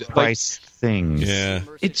 Moderately priced things. Yeah.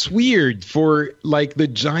 It's weird for like the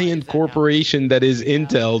giant corporation that is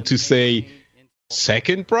Intel to say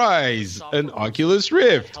second prize, an Oculus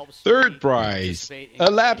Rift. Third prize,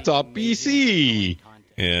 a laptop PC.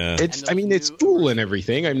 Yeah. It's cool and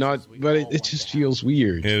everything. But it just feels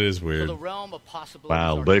weird. It is weird.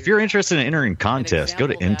 Wow, but if you're interested in entering contests, go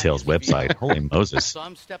to Intel's website. Holy Moses. So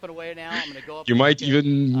I'm stepping away now. I'm going to go up. You might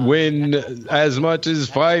even win as much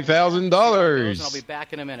as $5,000. I'll be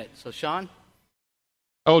back in a minute. So Sean?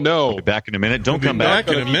 Oh no! We'll be back in a minute. Don't We'll be come back.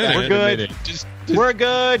 back in a minute. We're good. We're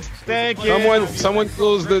good. Thank you. Someone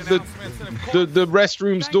close the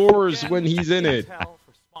restroom's doors when he's in it.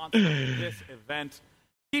 This event.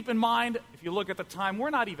 Keep in mind, if you look at the time, we're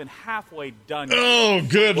not even halfway done yet. Oh,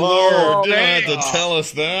 good Lord. You don't have to tell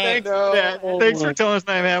us that. Thanks for telling us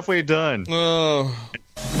that I'm halfway done. Oh,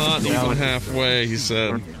 not even halfway, he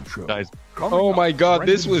said. Oh my God,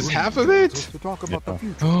 this was half of it?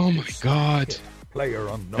 Oh my God.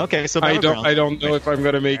 Okay, so I don't know if I'm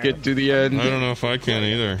gonna make it to the end. I don't know if I can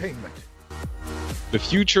either. The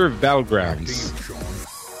future of Battlegrounds.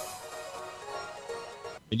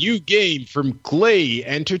 A new game from Clay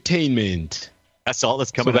Entertainment. That's all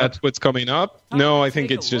that's coming up? up? That's what's coming up? No, I think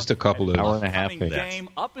it's just a couple of hour and a half Things. Game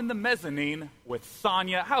up in the mezzanine with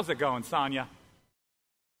Sonya. How's it going, Sonya?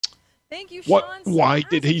 Thank you, Sean. Why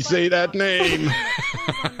did he say that name?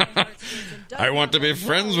 I want to be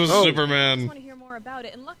friends with I Superman. want to hear more about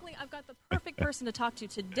it, and luckily I've got the perfect person to talk to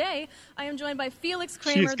today. I am joined by Felix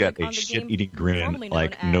Kramer. She's got a shit-eating grin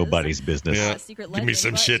like nobody's business. Yeah. Secret Give me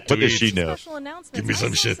some shit. What does she know? Give me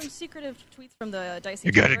some shit. Some secretive tweets from the Dicey.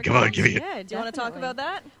 You got it. Come on, give me it. Yeah, do you want to talk about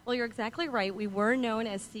that? Well, you're exactly right. We were known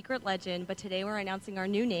as Secret Legend, but today we're announcing our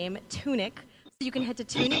new name, Tunic. So you can head to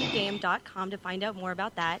tunicgame.com to find out more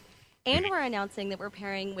about that. And we're announcing that we're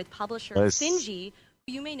pairing with publisher Finji,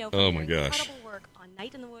 who you may know from their incredible work on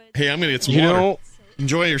Night in the Woods. Hey, I'm going to get some water.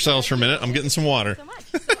 Enjoy yourselves for a minute. I'm getting some water.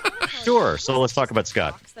 Sure. So let's talk about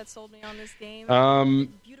Scott.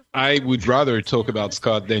 I would rather talk about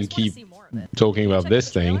Scott than keep talking about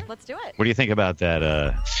this thing. Let's do it. What do you think about that?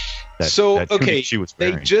 Okay, she was they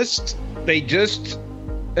wearing? just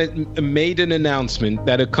made an announcement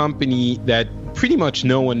that a company that pretty much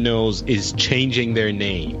no one knows is changing their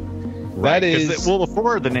name. Right, that is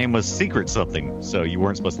before the name was Secret something, so you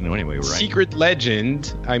weren't supposed to know anyway, right? Secret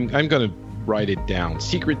Legend. I'm gonna write it down.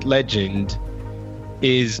 Secret Legend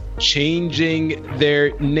is changing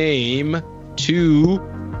their name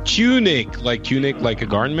to Tunic, like a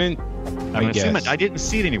garment. I didn't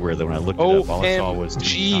see it anywhere though when I looked it up. All I saw was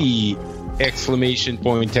G! Exclamation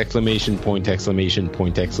point, exclamation point, exclamation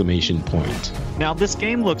point, exclamation point. Now, this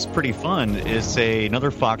game looks pretty fun. It's another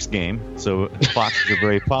Fox game, so Foxes are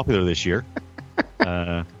very popular this year.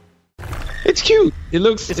 It's cute. It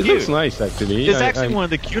looks nice, actually. It's actually one of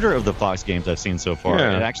the cuter of the Fox games I've seen so far.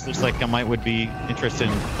 Yeah. It actually looks like I would be interested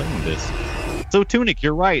in playing this. So, Tunic,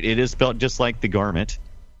 you're right. It is spelled just like the garment.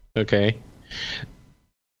 Okay.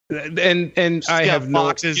 And She's I got have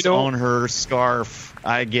foxes on her scarf.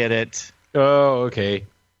 I get it. Oh, okay.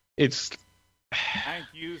 It's Thank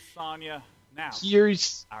you, Sonia. Now,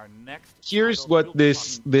 here's our next what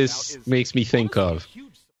this makes me think of.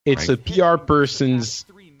 It's a PR person's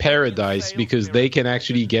paradise because they can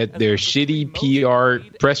actually get their shitty PR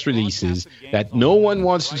press releases that no one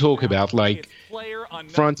wants to talk about, like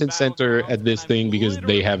front and center at this thing, because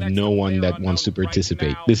they have no one that wants to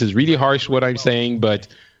participate. This is really harsh what I'm saying, but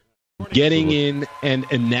getting in and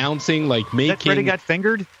announcing, like making... That Freddy got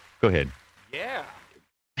fingered? Go ahead. Yeah.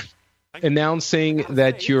 Announcing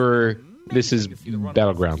that this is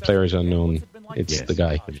Battleground, Players Unknown. It's the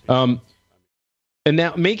guy. And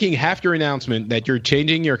now making half your announcement that you're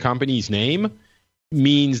changing your company's name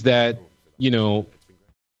means that,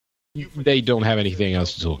 they don't have anything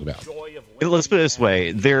else to talk about. Let's put it this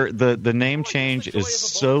way. The name change is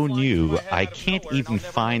so new, I can't even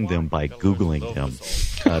find them by Googling them,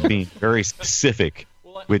 being very specific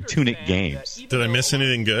with Tunic Games. Did I miss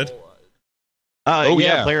anything good?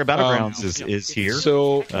 Player Battlegrounds is here.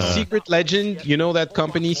 So, Secret Legend, you know that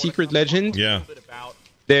company, Secret Legend? Yeah.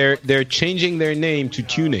 They're changing their name to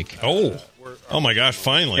Tunic. Oh my gosh!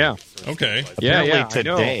 Finally. Yeah. Okay. Yeah.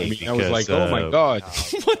 Today, I was like, oh my god.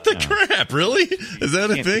 What the crap? Really? Is that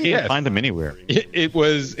a thing? You can't find them anywhere. It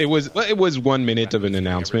was 1 minute of an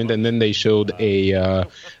announcement, and then they showed a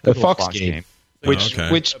Fox game,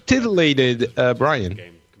 which titillated Brian.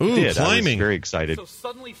 Ooh, climbing! I was very excited.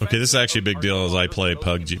 Okay, this is actually a big deal as I play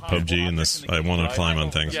PUBG, and this I want to climb on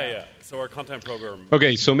things. Yeah. So our content program.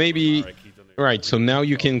 Okay, so maybe. Right, so now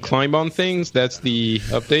you can climb on things. That's the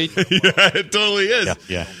update. Yeah, it totally is.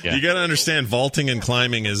 Yeah. You got to understand, vaulting and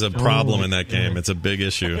climbing is a problem in that game. It's a big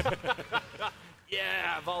issue.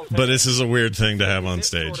 But this is a weird thing to have on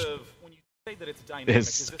stage.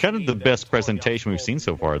 It's kind of the best presentation we've seen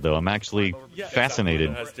so far, though. I'm actually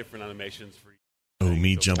fascinated. Oh,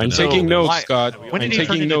 me jumping. I'm taking notes, Scott. When did he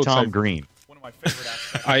turn into Tom Green?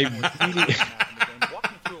 I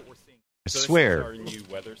swear.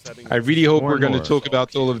 I really hope we're going to talk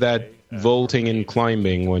about all of that vaulting and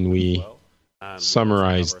climbing when we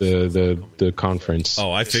summarize the conference.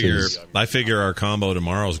 Oh, I figure our combo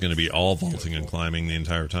tomorrow is going to be all vaulting and climbing the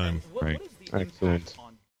entire time. Right. Excellent.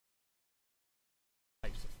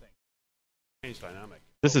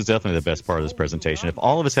 This is definitely the best part of this presentation. If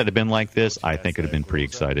all of us had been like this, I think it would have been pretty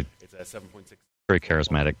excited. Very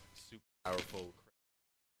charismatic.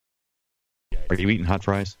 Are you eating hot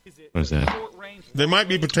fries? What is that? They might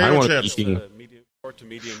be potato chips.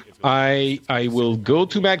 I will go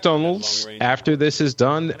to McDonald's after this is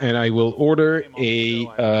done, and I will order a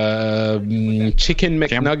chicken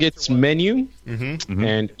McNuggets menu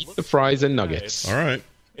and eat the fries and nuggets. All right.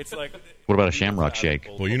 What about a Shamrock Shake?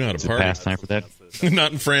 Well, you know how to Is it party. past time for that?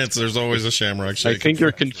 Not in France. There's always a Shamrock Shake. I think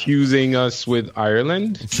you're confusing us with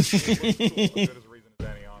Ireland.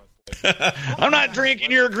 I'm not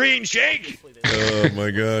drinking your green shake. Oh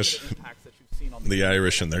my gosh. The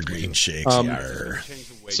Irish and their green shakes.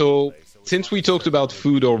 So, since we talked about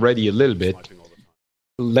food already a little bit,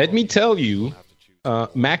 let me tell you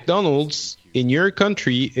McDonald's in your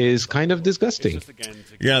country is kind of disgusting.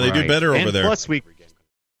 Yeah, they do better over there.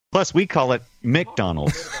 Plus we call it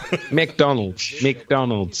McDonald's. McDonald's.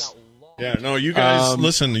 Yeah, no, you guys,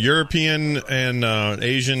 listen, European and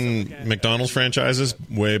Asian McDonald's franchises,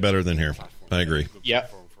 way better than here. I agree. Yeah.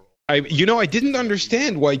 I didn't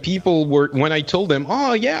understand why people were, when I told them,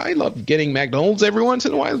 oh, yeah, I love getting McDonald's every once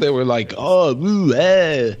in a while, they were like, oh, ooh,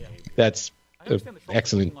 That's an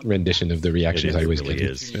excellent rendition of the reactions I was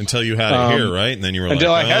getting. Until you had it here, right? And then you were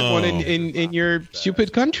until like, I had one in your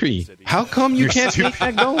stupid country. How come you can't make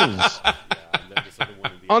McDonald's?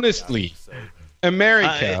 Honestly,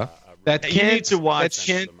 America that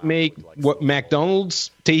can't make what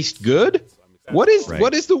McDonald's taste good? What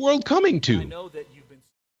is the world coming to?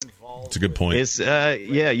 It's a good point.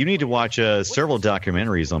 You need to watch several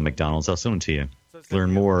documentaries on McDonald's. I'll send them to you.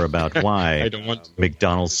 Learn more about why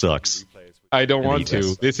McDonald's sucks. I don't want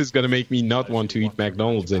to. This is going to make me not want to eat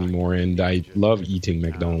McDonald's anymore, and I love eating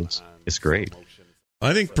McDonald's. It's great.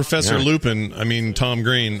 I think Professor Lupin, Tom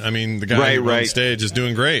Green, the guy on stage is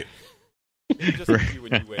doing great.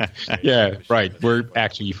 Yeah, right. We're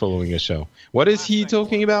actually following a show. What is he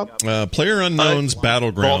talking about? PlayerUnknown's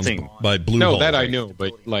Battlegrounds by Blue No, Hole. that I know,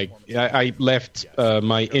 but I left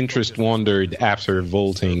my interest wandered after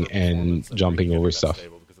vaulting and jumping over stuff.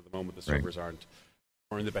 Because at the moment the servers aren't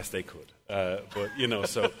the best they could.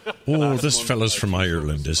 So this fella's from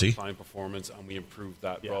Ireland, is he? Fine performance, and we improved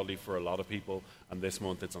that broadly for a lot of people. And this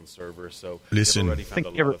month it's on servers. So listen, I think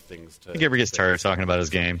he ever gets tired of talking about his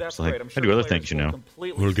game. So I do other things,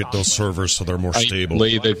 We'll get those servers so they're more stable. I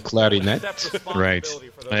play the clarinet. Right.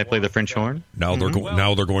 I play the French horn. Now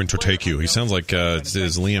they're going to take you. He sounds like it's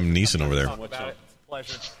Liam Neeson over there.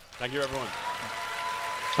 Pleasure. Thank you, everyone.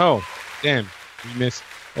 Oh, damn! We missed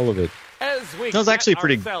all of it. As we that was actually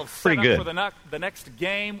pretty good. For the next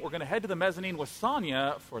game, we're going to head to the mezzanine with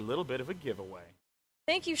Sonia for a little bit of a giveaway.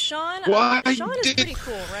 Thank you, Sean. Why Sean is pretty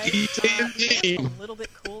cool, right? A little bit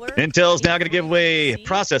cooler. Intel's now going to give away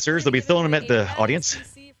processors. They'll be throwing them at the audience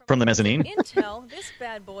from the mezzanine. Intel, this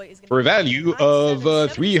bad boy is going to for a value of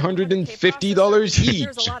 $350 each.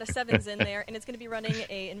 There's a lot of sevens in there, and it's going to be running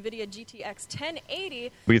a NVIDIA GTX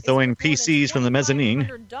 1080. We'll be throwing PCs from the mezzanine.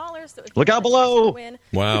 Look out below!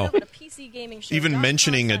 Wow. Even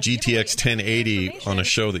mentioning a GTX 1080 on a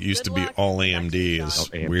show that used to be all AMD is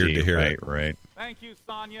weird to hear. Right. Thank you,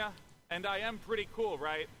 Sonia. And I am pretty cool,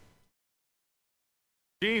 right?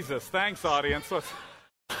 Jesus, thanks, audience.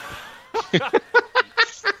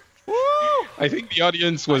 I think the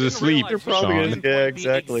audience was asleep. Sean. Yeah,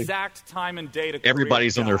 exactly. Exact time and date.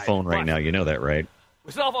 Everybody's on their phone right now. You know that, right?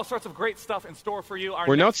 We still have all sorts of great stuff in store for you.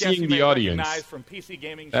 We're not seeing the audience. From PC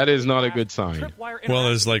Gaming that is not a good sign. Well,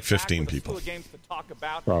 there's like 15 people.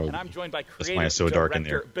 Probably. And I'm joined by That's why it's so dark in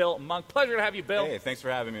there. Bill Monk. Pleasure to have you, Bill. Hey, thanks for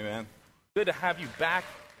having me, man. Good to have you back.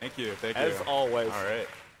 Thank you. As always. All right.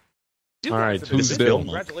 All right, who's Bill?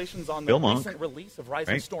 Congratulations on the recent release of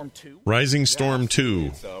Rising Storm 2. Rising Storm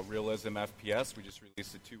 2. It's Realism FPS. We just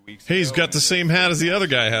released it 2 weeks ago. Hey, he's got the same hat as the other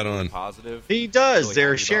guy had on. Positive. He does.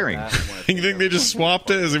 They're sharing. You think they just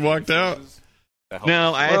swapped it as he walked out?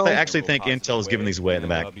 No, I actually think Intel is giving these away in the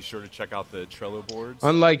back. Be sure to check out the Trello boards.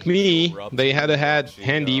 Unlike me, they had a hat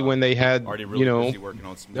handy when they had,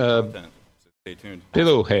 Stay tuned.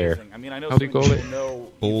 Pillow hair. How do you call it?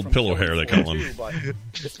 Old pillow hair, they call him.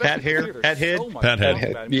 Pat hair? Pat head? Pat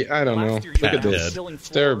head. Yeah, I don't know. Look at this. It's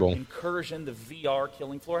terrible. Incursion, the VR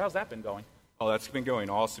Killing Floor. How's that been going? Oh, that's been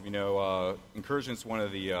going awesome. Incursion's one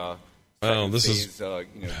of the. This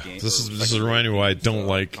is reminding me why I don't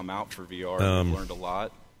like. Come out for VR. We've learned a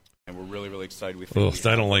lot, and we're really, really excited.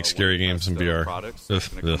 I don't like scary games in VR.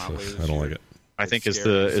 I don't like it. I think is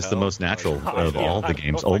the most natural of all the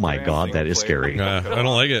games. Oh my god, that is scary. I don't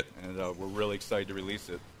like it. And we're really excited to release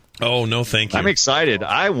it. Oh no, thank you. I'm excited.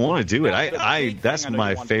 I want to do it. I that's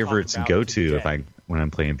my favorites and go to when I'm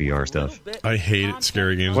playing VR stuff. I hate it.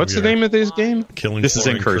 Scary games. What's the name of this game? This is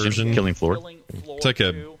Incursion. Killing Floor. It's like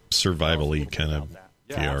a survival-y kind of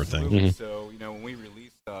VR thing. Mm-hmm. So when we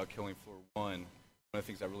released Killing Floor 1, one of the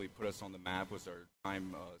things that really put us on the map was our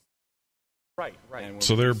time. Right.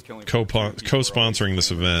 So they're co-sponsoring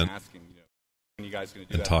this event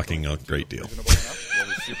and talking a great deal.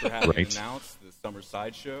 Right. The Summer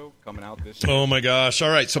Sideshow coming out this year. Oh my gosh!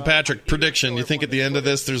 All right, so Patrick, prediction. You think at the end of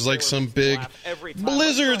this, there's like some big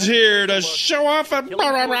blizzards here to show off a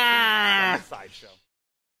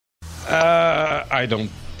I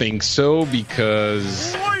don't think so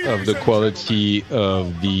because of the quality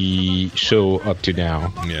of the show up to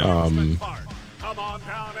now. Yeah.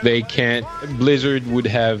 they can't. Blizzard would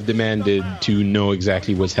have demanded to know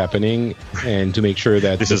exactly what's happening and to make sure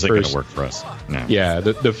that this isn't going to work for us. No. Yeah,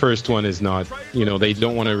 the first one is not. They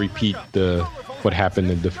don't want to repeat what happened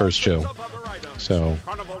in the first show. So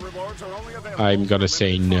I'm gonna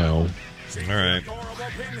say no. All right.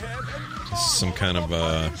 Some kind of.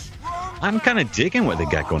 I'm kind of digging what they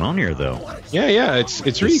got going on here, though. Yeah,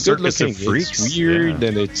 it's really good looking. Freaks. It's weird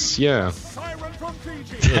and it's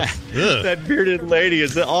That bearded lady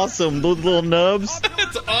is awesome. Those little nubs.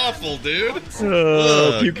 It's awful, dude.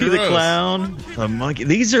 Puky the clown, a monkey.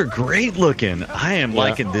 These are great looking. I am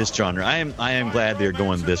liking this genre. I am glad they're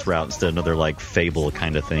going this route instead of another like Fable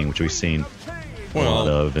kind of thing, which we've seen a lot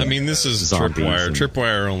of. I mean, this is Tripwire.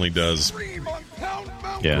 Tripwire only does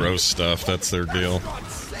gross stuff. That's their deal.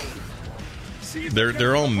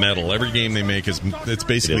 They're all metal. Every game they make it's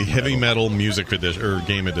basically heavy metal music edition or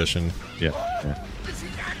game edition. Yeah.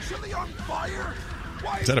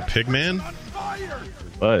 Is that a Pigman?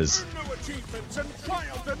 Buzz.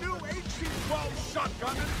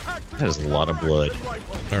 That is a lot of blood.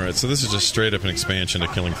 All right, so this is just straight up an expansion to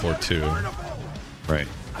Killing Floor 2. Right.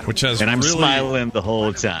 Which has I'm smiling the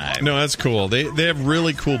whole time. No, that's cool. They have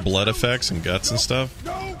really cool blood effects and guts and stuff.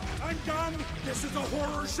 No, I'm done. This is a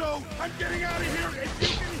horror show. I'm getting out of here. If you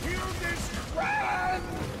can hear this, run!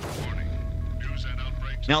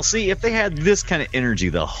 Now, see, if they had this kind of energy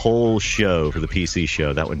the whole show for the PC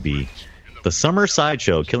show, that would be the Summer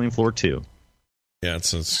Sideshow, Killing Floor 2. Yeah,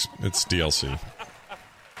 it's DLC.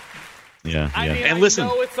 Yeah. And listen,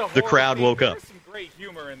 the crowd woke up. There's some great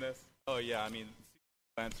humor in this. Oh, yeah, I mean,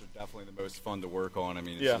 events are definitely the most fun to work on. I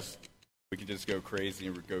mean, it's just, we can just go crazy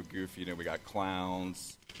and go goofy. We got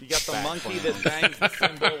clowns. You got the monkey that bangs the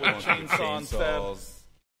cymbal with chainsaw instead.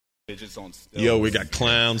 Midgets on stilts. Yo, we got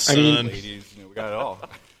clowns, son. Ladies, we got it all.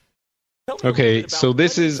 Okay, so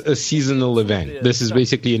this is a seasonal event. This is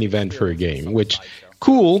basically an event for a game, which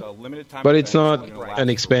cool, but it's not an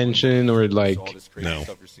expansion or like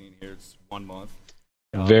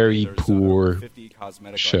very poor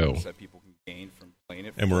show.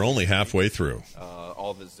 And we're only halfway through.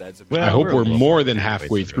 I hope we're more than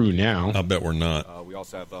halfway through now. I'll bet we're not.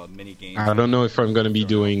 I don't know if I'm going to be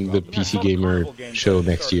doing the PC Gamer show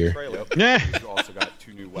next year. Yeah. We also got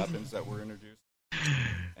 2 new weapons that were introduced.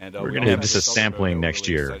 And, we're going to have just a sampling next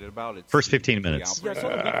year. First 15 minutes.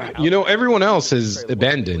 Everyone else has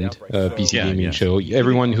abandoned PC Gaming Show.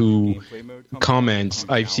 Everyone who comments,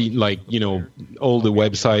 I've seen, all the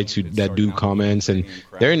websites that do comments, and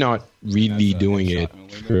they're not really doing it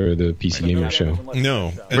for the PC Gamer Show.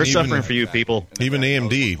 No. We're suffering for you people. Even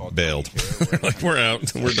AMD bailed. We're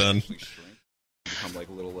out. We're done. Become like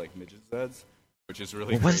little midget Zeds. Which is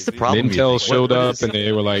really what's the problem? Intel showed up and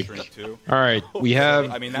they were like, all right, we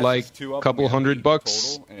have a couple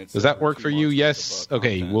 $100. Does that work for you? Yes.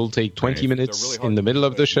 Okay, we'll take 20 minutes in the middle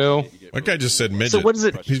of the show. That guy just said midget. So what is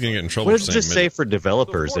it? He's going to get in trouble. What does this say for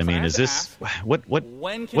developers? I mean, is this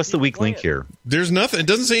what's the weak link here? There's nothing. It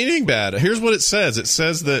doesn't say anything bad. Here's what it says. It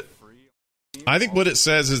says that I think what it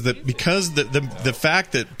says is that because the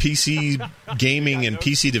fact that PC gaming and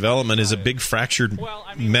PC development is a big fractured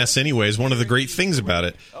mess anyway is one of the great things about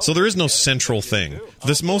it. So there is no central thing.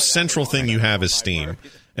 This most central thing you have is Steam.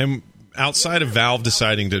 And outside of Valve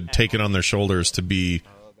deciding to take it on their shoulders to be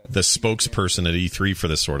the spokesperson at E3 for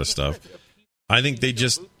this sort of stuff, I think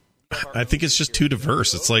it's just too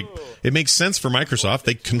diverse. It's like, it makes sense for Microsoft.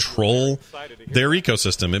 They control their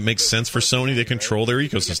ecosystem. It makes sense for Sony. They control their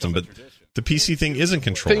ecosystem. But the PC thing isn't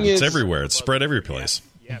controlled. It's everywhere. It's spread every place.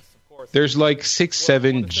 There's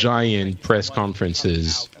 6-7 giant press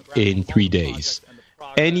conferences in 3 days.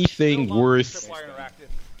 Anything worth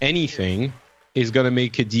anything is going to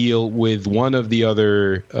make a deal with one of the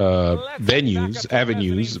other avenues,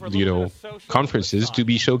 conferences to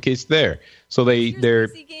be showcased there. So they're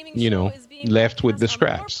left with the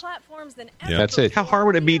scraps. Yeah. That's it. How hard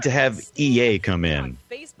would it be to have EA come in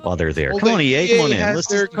while they're there? Come on, EA, come on in.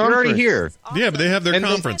 You're already here. Yeah, but they have their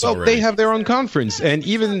conference already. They have their own conference, and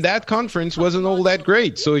even that conference wasn't all that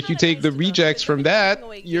great. So if you take the rejects from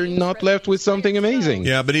that, you're not left with something amazing.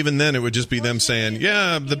 Yeah, but even then, it would just be them saying,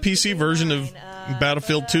 yeah, the PC version of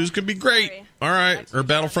Battlefield 2 could be great. All right. Or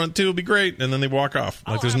Battlefront 2 will be great. And then they walk off.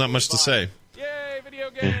 There's not much to say. Yay, video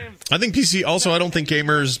games. I think I don't think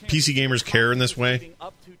PC gamers care in this way.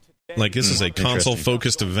 This is a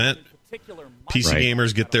console-focused event. PC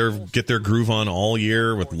gamers get their groove on all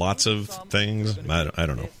year with lots of things. I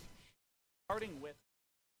don't know.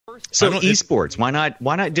 So esports, why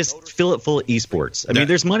not just fill it full of esports? I mean,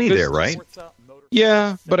 there's money there, right?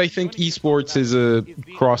 Yeah, but I think esports is a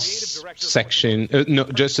cross section,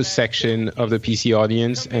 just a section of the PC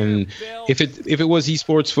audience, and if it was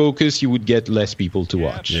esports focused, you would get less people to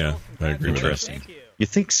watch. Yeah, I agree with that. You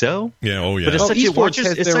think so? Yeah. Oh, yeah. But it's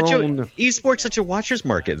esports esports such a watcher's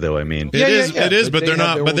market, though. I mean, it is, but they're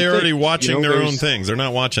not. But they're already watching their own things. They're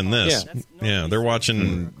not watching this. Yeah, they're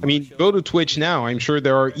watching. I mean, go to Twitch now. I'm sure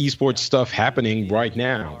there are esports stuff happening right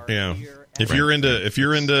now. Yeah. If you're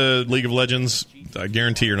into League of Legends, I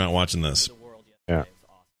guarantee you're not watching this. Yeah.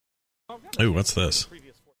 Ooh, what's this?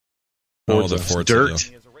 Forza. The Forza Dirt.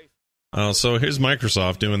 deal. Oh, so here's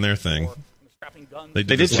Microsoft doing their thing. They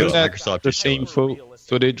did show Microsoft the same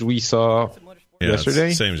footage we saw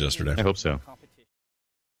yesterday. Same as yesterday. I hope so.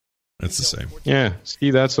 It's the same. Yeah.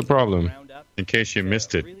 See, that's the problem. In case you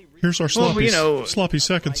missed it, here's our sloppy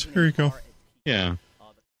seconds. Here you go. Yeah.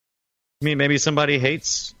 I mean, maybe somebody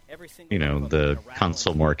hates, the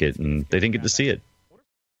console market, and they didn't get to see it.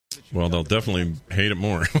 Well, they'll definitely hate it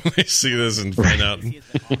more when they see this and find out.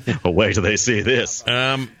 Well, wait till they see this.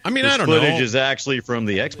 I mean, this I don't know. Footage is actually from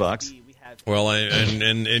the Xbox. Well,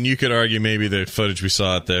 and you could argue maybe the footage we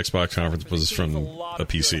saw at the Xbox conference was from a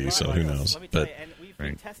PC, so who knows? But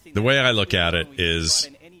the way I look at it is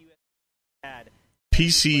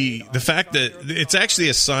PC. The fact that it's actually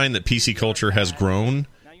a sign that PC culture has grown,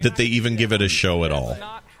 that they even give it a show at all.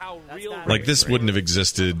 Like, this wouldn't have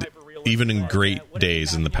existed even in great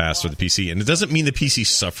days in the past for the PC. And it doesn't mean the PC's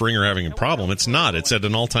suffering or having a problem. It's not. It's at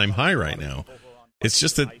an all-time high right now. It's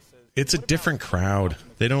just that it's a different crowd.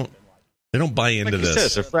 They don't buy into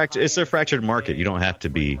this. It's a fractured market. You don't have to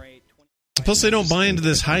be. Plus, they don't buy into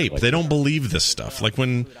this hype. They don't believe this stuff. Like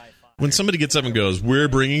when somebody gets up and goes, "We're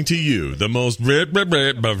bringing to you the most," and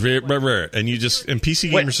PC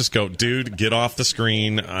gamers just go, "Dude, get off the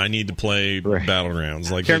screen. I need to play Battlegrounds."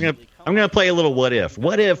 Like, I'm going to play a little what if.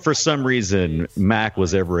 What if, for some reason, Mac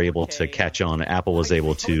was ever able to catch on, Apple was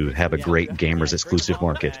able to have a great gamers exclusive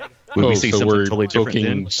market? Would we see something we're totally different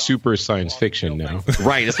talking super science fiction now.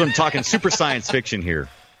 Right, that's what I'm talking, super science fiction here.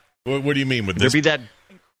 What do you mean with this? There'd be that.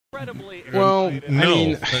 Well,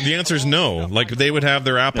 no. The answer is no. Like, they would have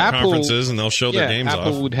their Apple conferences and they'll show their games off.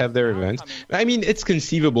 Apple would have their events. I mean, it's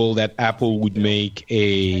conceivable that Apple would make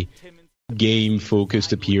a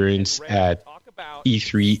game-focused appearance at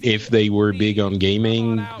E3 if they were big on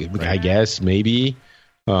gaming. I guess, maybe.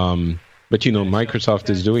 But, Microsoft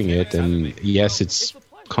is doing it, and yes, it's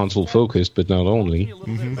console-focused, but not only.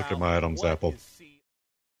 Mm-hmm. Look at my Adam's apple.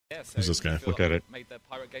 Who's this guy? Look at it.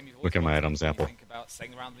 Look at my Adam's apple.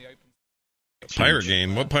 Pirate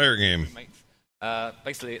game? What pirate game?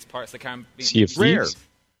 Basically, it's pirates that can be Sea of Thieves.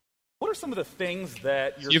 What are some of the things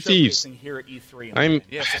that you're showcasing here at E3? I'm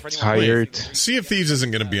tired. Sea of Thieves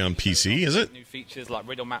isn't going to be on PC, is it? New features like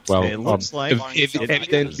riddle maps. Well, it looks like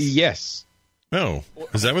evidently, yes. No.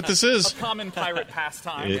 Is that what this is? A common pirate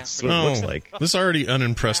pastime. It's what it looks like. This already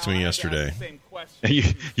unimpressed me yesterday.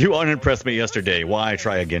 You unimpressed me yesterday. Why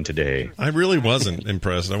try again today? I really wasn't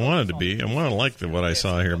impressed. I wanted to be. I wanted to like what I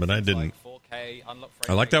saw here, but I didn't.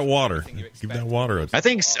 I like that water. Give that water a... I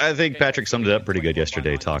think Patrick summed it up pretty good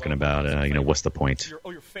yesterday, talking about what's the point?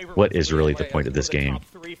 What is really the point of this game?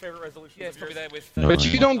 But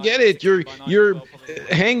you don't get it. You're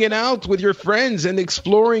hanging out with your friends and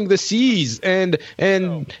exploring the seas and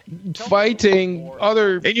fighting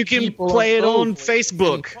other people. And you can play it on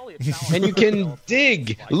Facebook. And you can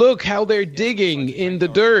dig. Look how they're digging in the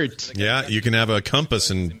dirt. Yeah, you can have a compass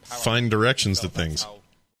and find directions to things.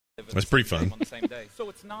 That's pretty fun. So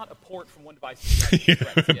it's not a port from one device.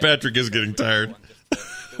 Patrick is getting tired.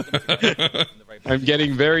 I'm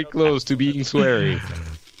getting very close to being sweary.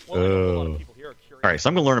 All right, so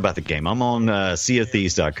I'm going to learn about the game. I'm on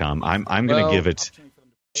seaofthieves.com. I'm going to give it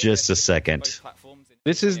just a second.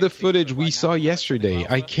 This is the footage we saw yesterday.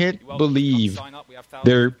 I can't believe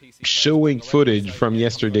they're showing footage from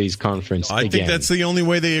yesterday's conference I think that's the only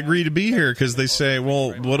way they agree to be here, because they say,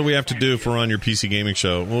 well, what do we have to do if we're on your PC gaming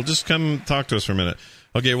show? Well, just come talk to us for a minute.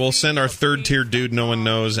 Okay, we'll send our third-tier dude no one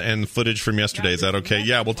knows and footage from yesterday. Is that okay?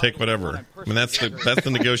 Yeah, we'll take whatever. I mean, that's the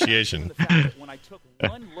negotiation.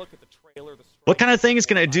 What kind of things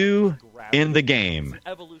can I do in the game?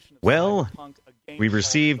 Well, we've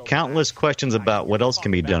received countless questions about what else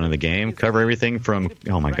can be done in the game. Cover everything from...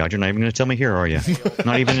 Oh, my God, you're not even going to tell me here, are you?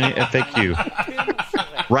 Not even an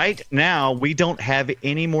FAQ. Right now, we don't have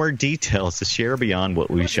any more details to share beyond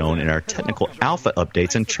what we've shown in our technical alpha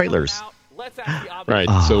updates and trailers. Right,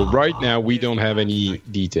 so right now we don't have any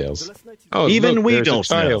details. Oh, even look, we there's don't a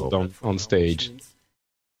child know. on stage.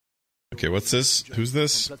 Okay, what's this? Who's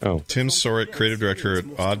this? Oh. Tim Sorrett, creative director at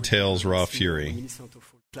Odd Tales Raw Fury.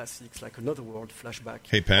 classics like Another World, Flashback.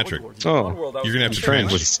 Hey, Patrick. Oh, you're gonna have to French.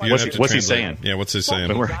 translate. What's he saying? Yeah, what's he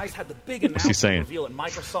saying? What's he saying?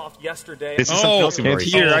 Microsoft yesterday. This is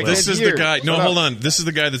this is the guy. No, hold on. This is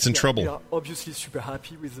the guy that's in trouble. We are obviously super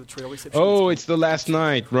happy with the trailer reception. Oh, it's the last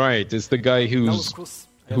night, right? It's the guy who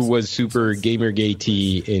was super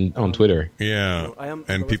Gamergate on Twitter. Yeah,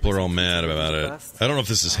 and people are all mad about it. I don't know if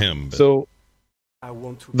this is him. But. So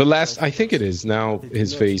I think it is now.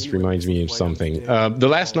 His face reminds me of something. The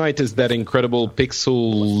Last Night is that incredible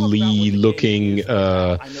pixel-y looking.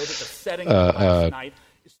 Oh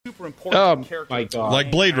my god!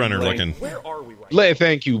 Like Blade Runner looking. Where are we right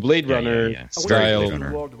Thank you, Blade Runner style.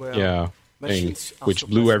 Thing, which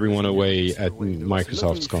blew everyone away at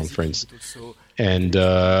Microsoft's conference. And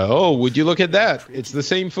would you look at that? It's the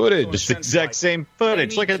same footage. It's the exact same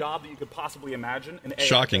footage. Look at job that you could possibly imagine.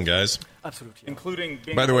 Shocking, guys. Absolutely. Including.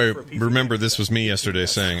 By the way, remember this was me yesterday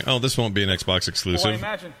saying, "Oh, this won't be an Xbox exclusive. Well, I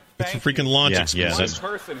imagine, it's a freaking launch exclusive."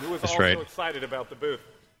 One person who was also excited about the booth.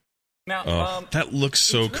 Now, that looks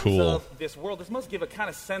so cool. This world, this must give a kind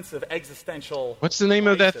of sense of existential. What's the name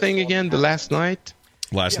of that thing again? The Last Night.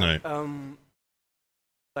 Last night.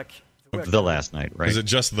 Like The Last Night, right? Is it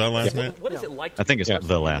just The Last Night? What is it like? I think it's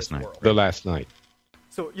The Last Night. The Last Night.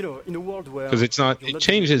 So in a world where because it's not, it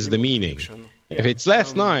changes the meaning. If it's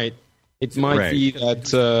Last Night, it might be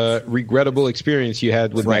that regrettable experience you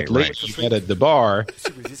had with that lady you met at the bar,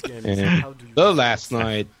 and The Last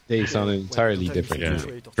Night takes on an entirely different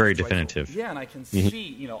meaning. Very definitive. Yeah, and I can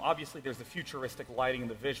see, obviously there's the futuristic lighting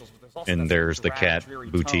and the visuals, but there's also there's the cat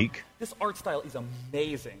boutique. Tone. This art style is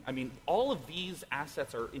amazing. I mean, all of these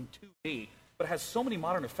assets are in 2D, but it has so many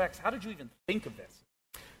modern effects. How did you even think of this?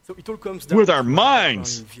 So it all comes down with our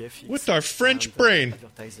minds, with our French brain.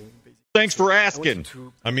 Thanks for asking.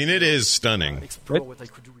 I mean, it is stunning.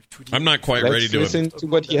 I'm not quite ready to listen to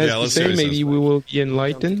what he has to say. Maybe we will be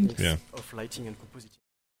enlightened. Yeah. Of lighting and compositing.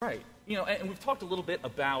 Right. And we've talked a little bit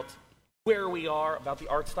about where we are, about the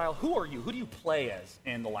art style. Who are you? Who do you play as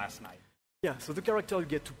in The Last Night? Yeah. So the character you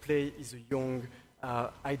get to play is a young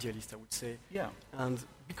idealist, I would say. Yeah. And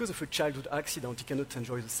because of a childhood accident, he cannot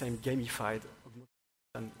enjoy the same gamified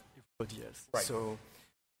than everybody else. Right. So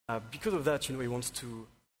because of that, he wants to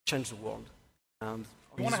change the world. And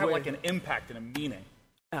you want to have like an impact and a meaning.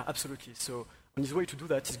 Yeah, absolutely. So on his way to do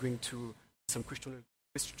that, he's going to some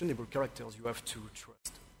questionable characters you have to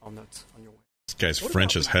trust or not on your way. This guy's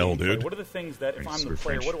French as hell, dude. What are the things that, if I'm the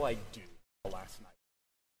player, what do I do The Last Night?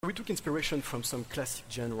 We took inspiration from some classic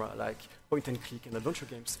genre like point and click and adventure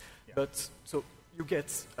games. Yeah. But so you get,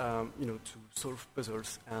 to solve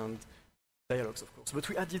puzzles and dialogues, of course. But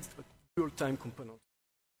we added a real-time component.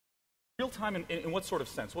 Real-time in what sort of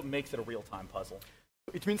sense? What makes it a real-time puzzle?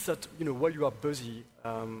 It means that, while you are busy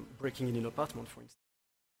breaking in an apartment, for instance,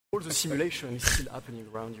 all the simulation is still happening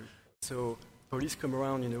around you. So police come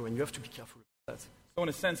around, and you have to be careful with that. So in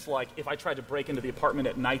a sense, like, if I tried to break into the apartment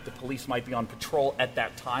at night, the police might be on patrol at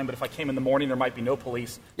that time, but if I came in the morning, there might be no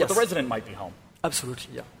police, but the resident might be home.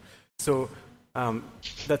 Absolutely, yeah. So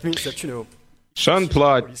that means that,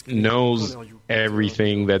 Jean-Claude knows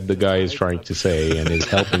everything that the guy is trying to say and is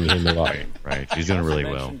helping him a lot. Right, he's doing really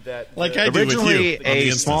well. Like I Originally, do with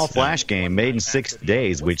you. a small Flash game made in 6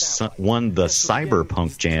 days, which won the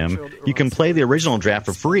Cyberpunk Jam. You can play the original draft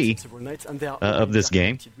for free of this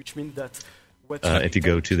game if you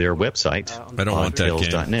go to their website. I don't want that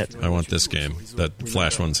game. .net. I want this game. That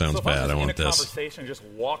Flash one sounds bad. I want this. Conversation, just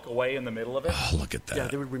walk away in the middle of it. Oh, look at that. Yeah,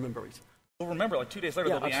 they will remember it. They'll remember, like 2 days later,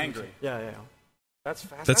 they'll be angry. Yeah.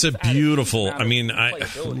 That's a beautiful. I mean,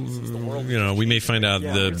 we may find out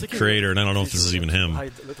the creator, and I don't know if this is even him,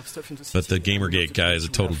 but the Gamergate guy is a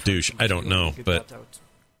total douche. I don't know, but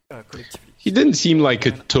he didn't seem like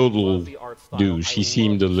a total douche. He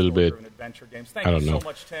seemed a little bit. I don't know.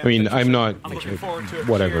 I mean, I'm not.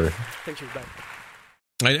 Whatever. Thank you.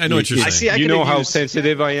 I know what you're saying. You know how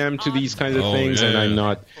sensitive I am to these kinds of things, and I'm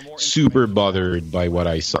not super bothered by what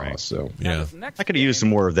I saw. So yeah, I could have used some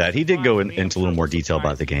more of that. He did go into a little more detail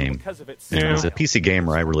about the game. And as a PC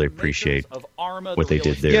gamer, I really appreciate what they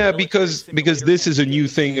did there. Yeah, because this is a new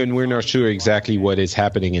thing, and we're not sure exactly what is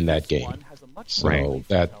happening in that game. So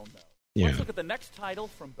that, yeah. Let's look at the next title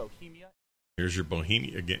from Bohemia. Here's your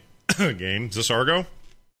Bohemia game. Is this Argo?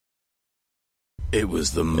 It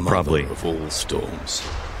was the mother of all storms.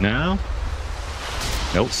 No?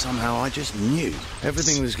 Nope. Somehow I just knew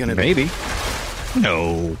everything was going to be... Maybe.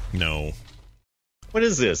 No. What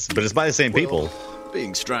is this? But it's by the same people.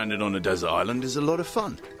 Being stranded on a desert island is a lot of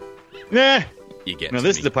fun. Nah. You get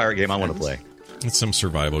this is the pirate game I want to play. It's some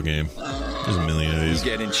survival game. There's a million of these.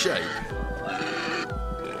 You get in shape.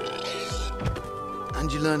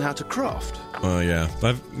 And you learn how to craft. Yeah.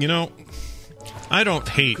 I don't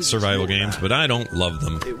hate survival games, but I don't love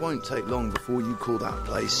them. It won't take long before you call that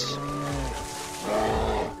place.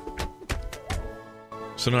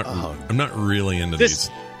 So I'm not really into these,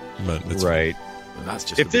 but it's right. That's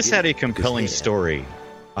just if this had a compelling story,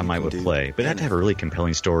 I might would play, but it had to have a really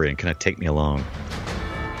compelling story and kind of take me along.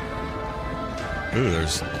 Ooh,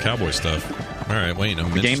 there's cowboy stuff. All right, wait,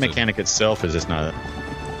 I'm The game mechanic itself is just not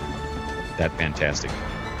that fantastic.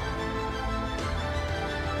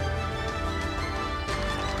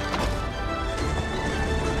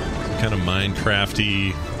 Kind of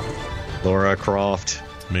Minecrafty. Lara Croft.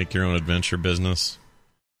 Make your own adventure business.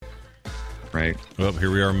 Right. Well, here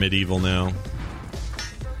we are, medieval now.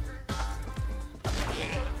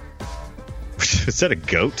 Is that a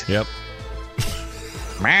goat? Yep.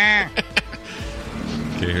 Okay,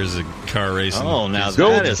 here's a car racing. Oh, now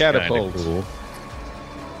Goat that is catapult. cool.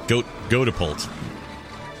 Goatapult.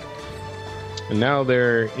 And now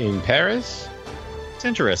they're in Paris. It's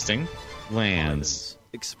interesting. Lands.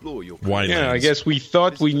 Explore your. Yeah, I guess we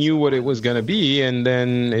thought we knew what it was going to be, and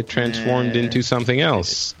then it transformed into something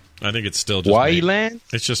else. I think it's still just Yland?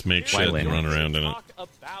 It's just make shit and run around in it.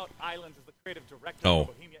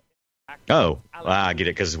 Oh. I get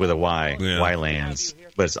it because it's with a Y. Yeah. Ylands.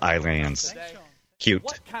 But it's Islands. Cute.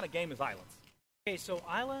 What kind of game is Islands? Okay, so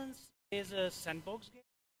Islands is a sandbox game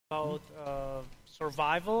about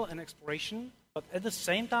survival and exploration. But at the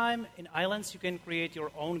same time, in Islands, you can create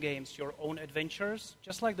your own games, your own adventures,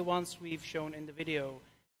 just like the ones we've shown in the video.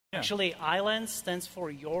 Yeah. Actually, Islands stands for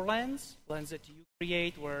your lands, lands that you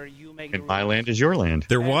create where you make. And my land is your land.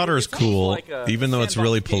 Their water is cool, even though it's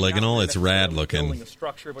really polygonal. It's rad looking. Building a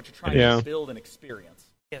structure, but you're trying to build an experience.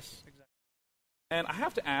 Yes, exactly. And I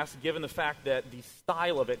have to ask, given the fact that the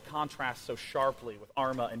style of it contrasts so sharply with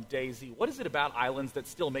Arma and DayZ, what is it about Islands that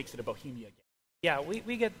still makes it a Bohemia game? Yeah,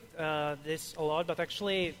 we get this a lot, but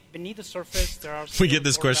actually beneath the surface there are. We get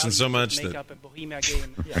this question so much that make up a Bohemia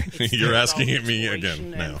game. Yeah, you're asking it me again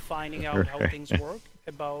now. And finding out how things work,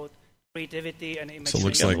 about creativity and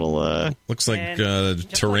imagination. So it looks like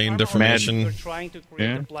terrain deformation. We're trying to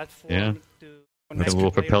create a platform to with a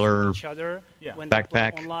little propeller when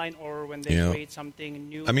backpack. Online or when they create something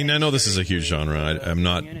new. I mean, I know this is a huge genre. I'm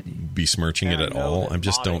not besmirching it at all. I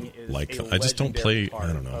just don't like them. I just don't play. I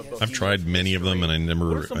don't know. I've tried many of them, and I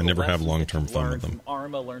never have long-term fun with them.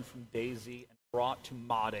 Arma learned from DayZ and brought to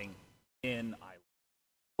modding in Islands.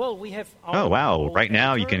 Well, we have. Oh wow! Right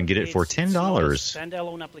now you can get it for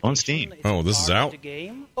 $10 on Steam. Oh, this is out.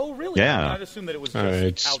 Oh, really? Yeah. I'd assume that it was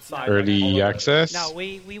it's outside early access. Now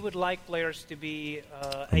we would like players to be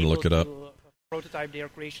able look it up. To prototype their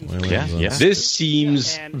creations. Yeah. This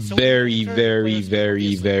seems very, very,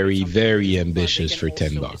 very, very, very ambitious for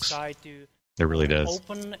 $10. It really does.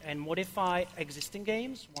 Open and modify existing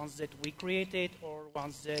games, ones that we created or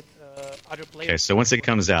ones that other players. Okay, so once it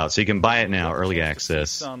comes out, so you can buy it now, early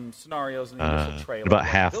access. Some scenarios in the initial trailer. About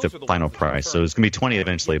half the final price, so it's going to be 20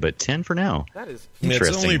 eventually, but 10 for now. That is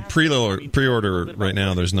interesting. It's only pre-order right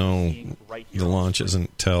now. There's no. The launch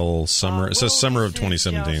isn't till summer. It says summer of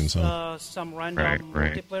 2017. So some random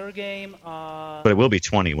multiplayer game. But it will be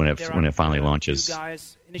 20 when it finally launches.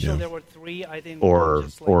 Guys, initially there were 3. I think. Or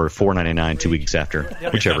 $4.99 2 weeks after,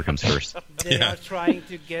 whichever comes first. They are trying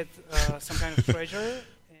to get some kind of treasure,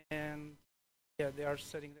 and they are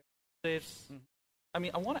setting their lives. I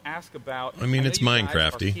mean, I want to ask about. I mean, it's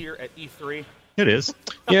Minecrafty. Here at E3. It is.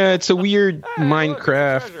 Yeah, it's a weird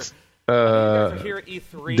Minecraft.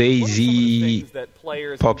 DayZ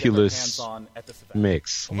populous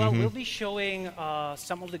mix. Well, we'll be showing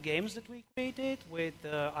some of the games that we created with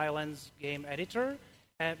the Islands game editor,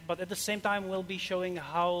 but at the same time, we'll be showing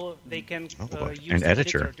how they can use an the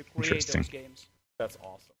editor to create those games. That's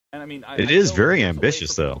awesome. And I mean, it is very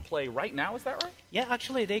ambitious, though. Play right now, is that right? Yeah,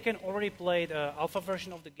 actually, they can already play the alpha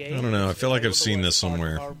version of the game. I don't know. I feel like I've seen this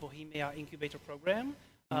somewhere. Our Bohemia Incubator program.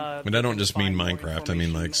 But I don't just mean Minecraft. I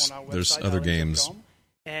mean, like, there's other games.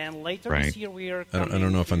 And later this year we are. I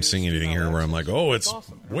don't know if I'm seeing anything here where I'm like, oh, it's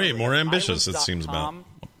way more ambitious. It seems about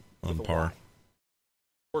on par.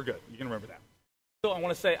 We're good. You can remember that. So I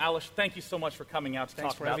want to say, Alish, thank you so much for coming out to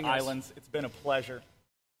talk about Islands. It's been a pleasure.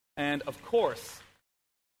 And, of course...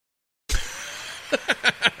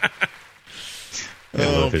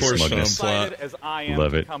 poor excited as I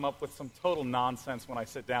am to come up with some total nonsense when I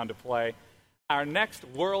sit down to play. Our next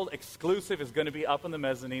world exclusive is going to be up in the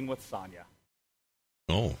mezzanine with Sonya.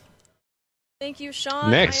 Oh. Thank you,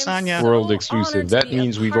 Sean. Next world exclusive. That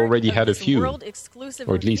means we've already had a few, world exclusive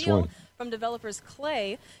or at least one. From developers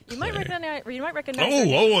Clay. You might recognize. I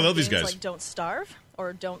know these guys. Like Don't Starve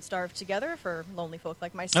or Don't Starve Together for lonely folk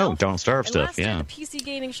like myself. Oh, Don't Starve and stuff. Last year, Yeah. the PC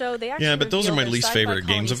gaming show. They actually but those are my revealed least their favorite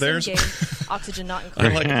sci-fi games of comedy theirs. sim game, Oxygen Not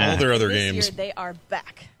Included. I like all their other this games. Year, they are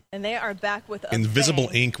back, and they are back with a Invisible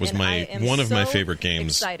bang. Ink was And I am one of my so favorite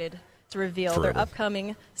games. Excited to reveal forever. their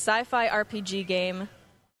upcoming sci-fi RPG game.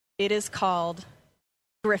 It is called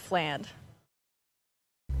Griftland.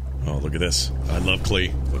 Oh, look at this. I love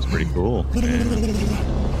Klee. Looks pretty cool. They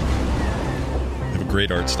have a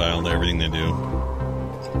great art style to everything they do.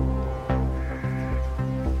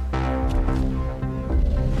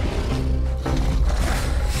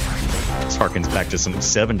 This harkens back to some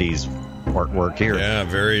 70s artwork here. Yeah,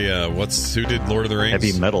 very, who did Lord of the Rings?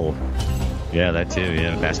 Heavy metal. Yeah, that too,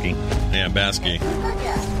 yeah, Basky. Yeah, Basky.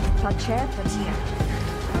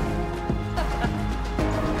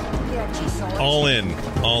 All in.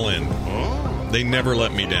 They never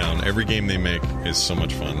let me down. Every game they make is so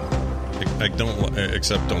much fun. I don't,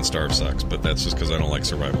 except Don't Starve sucks, but that's just because I don't like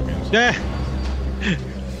survival games. Yeah.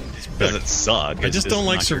 Doesn't suck. I just don't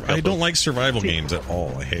like. I don't like survival games at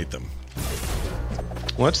all. I hate them.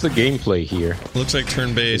 What's the gameplay here? Looks like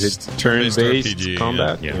turn-based. Is it turn-based RPG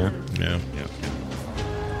combat? Yeah.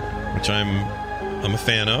 Which I'm a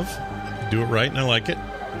fan of. Do it right, and I like it.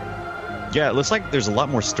 Yeah, it looks like there's a lot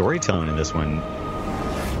more storytelling in this one.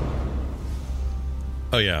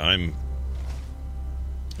 Oh yeah,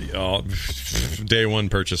 day one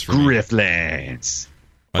purchase for Griftlands.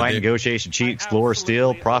 Fight, negotiation, cheat, explore,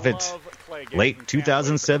 steal, profit. Late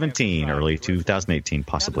 2017, early 2018,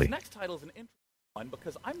 possibly.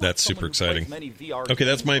 That's super exciting. Okay,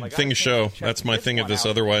 that's my thing to show. That's my thing of this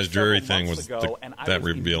otherwise dreary thing was that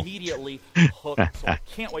reveal. Immediately hooked, so I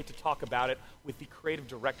can't wait to talk about it with the creative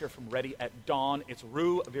director from Ready at Dawn. It's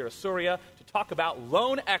Rue Virasuria to talk about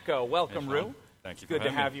Lone Echo. Welcome, Rue. Thank you. Good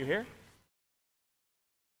to have you here.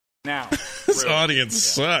 Now, this audience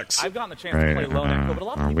sucks. I've gotten the chance to play Lone Echo, but a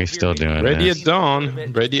lot of people we still doing it? Ready at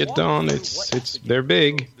Dawn. Ready at Dawn. It's they're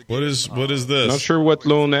big. What is this? Not sure what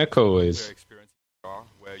Lone Echo is.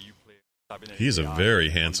 He's a very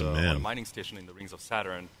handsome man. On a mining station in the rings of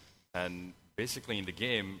Saturn, and basically in the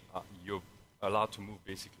game, you're allowed to move.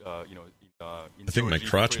 Basically, I think my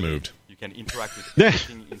crotch moved. You can interact with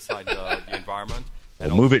everything inside the environment.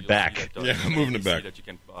 We'll move it back. I'm moving it back.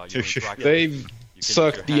 They've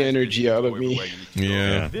sucked the energy out of me.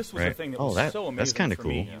 Yeah. This was the thing that was so amazing that's kind of for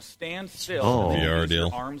cool. me. You stand still, VR and use deal.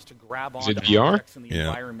 your arms to grab Is onto it VR? objects in the Yeah.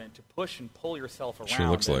 environment to push and pull yourself around. Sure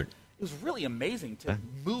looks And like. it was really amazing to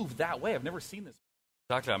move that way. I've never seen this.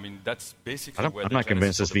 Exactly. I mean, that's basically I'm where not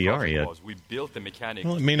convinced it's VR yet. We built the mechanics.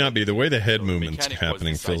 Well, it may not be. The way the head So movement's mechanic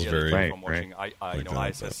happening was this feels idea very. that from watching like that.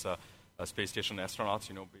 ISS space station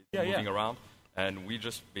astronauts, moving around, and we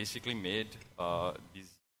just basically made this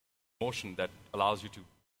motion that allows you to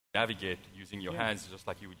navigate using your hands just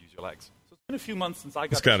like you would use your legs. So it's been a few months since I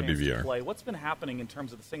got It's the gotta chance be to VR. play. What's been happening in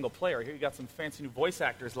terms of the single player? Here you got some fancy new voice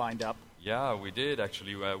actors lined up. Yeah, we did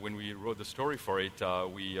actually. When we wrote the story for it,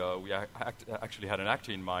 we actually had an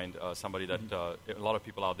actor in mind, somebody that a lot of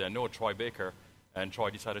people out there know, Troy Baker, and Troy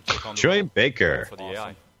decided to take on the Troy role Baker for the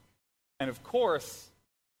AI. And of course,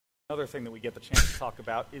 another thing that we get the chance to talk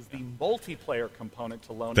about is the multiplayer component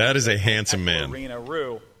to Lone That is Echo a handsome Echo man. Arena.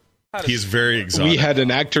 Rue, He's very exotic. We had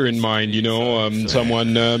an actor in mind,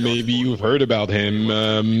 someone maybe you've heard about him.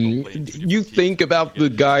 You think about the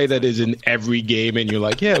guy that is in every game, and you're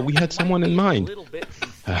like, yeah, we had someone in mind.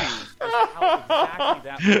 how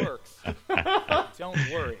exactly that works. Don't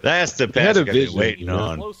worry. That's the They had a best guy vision, waiting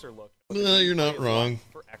on. Closer look. You're not wrong.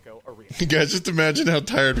 For Echo Arena. You guys, just imagine how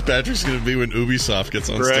tired Patrick's going to be when Ubisoft gets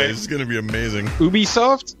on Right. stage. It's going to be amazing.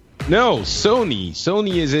 Ubisoft? No, Sony.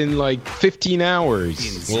 Sony is in like 15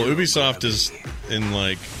 hours. Well, Ubisoft is in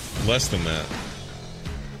like less than that.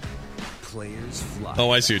 Players fly.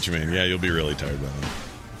 Oh, I see what you mean. Yeah, you'll be really tired by then.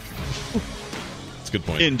 That's a good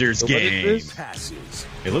point. Ender's So what is Game. this? Passes.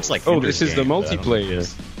 It looks like Oh, Ender's this is the Game, but I don't know.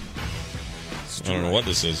 multiplayer. I don't know what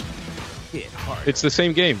this is. Hit hard. It's the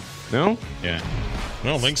same game, no? Yeah. I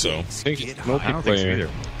don't think so. I think it's I don't think so multiplayer. either.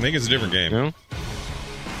 I think it's a different game. No?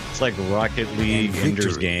 It's like Rocket League, And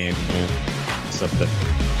Ender's victory. Game, something.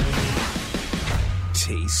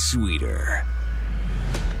 Tastes sweeter.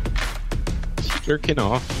 Jerking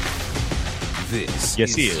off. This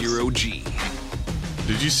Yes, is he is. Zero G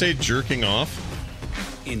Did you say jerking off?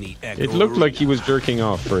 in the Echo It looked Arena. like he was jerking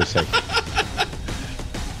off for a second.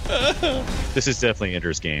 This is definitely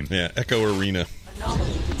Ender's Game. Yeah, Echo Arena.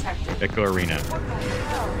 Echo Arena.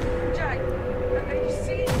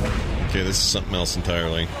 Okay, this is something else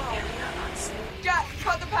entirely.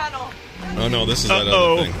 Oh no, this is that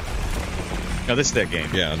other thing. No, this is that game.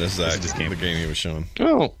 Yeah, this is the game he was showing.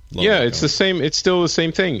 Oh, yeah, it's the same. It's still the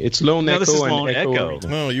same thing. It's Lone Echo this is and Lone Echo.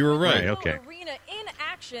 No, you were right. Okay. Arena in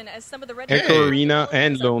action as some of the red Echo Arena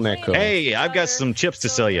and Lone Echo. Hey, I've got some chips to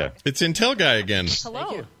sell you. It's Intel guy again.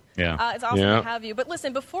 Hello. Yeah. It's awesome to have you. But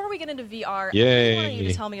listen, before we get into VR, Yay. I wanted you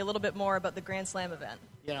to tell me a little bit more about the Grand Slam event.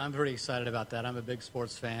 Yeah, I'm pretty excited about that. I'm a big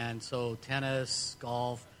sports fan. So tennis,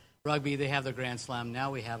 golf, rugby, they have the Grand Slam.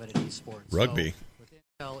 Now we have it at esports. Rugby.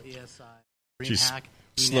 So with Intel, ESI, Jeez. DreamHack,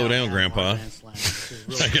 Slow down, Grandpa.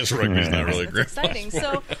 Really I guess rugby's not really That's Grandpa. exciting.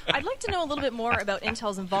 So I'd like to know a little bit more about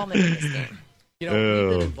Intel's involvement in this game. You know,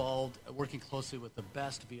 we've been involved working closely with the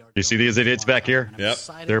best VR. You see these idiots back here? Yep.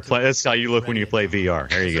 They're play. That's how you look when you play VR.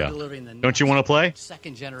 There you go. Don't you want to play?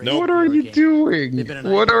 Second generation. What are you doing?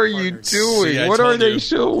 What are you doing? See, What are they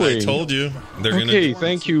showing? I told you. They're Okay, gonna.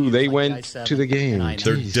 thank you. They went to the game.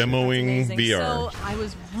 They're Jeez. demoing Amazing. VR. So I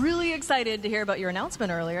was really excited to hear about your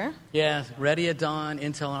announcement earlier. Yeah, ready at dawn,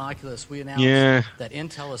 Intel and Oculus. We announced Yeah. that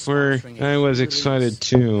Intel is We're- sponsoring I was excited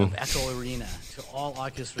too. of Echo Arena to all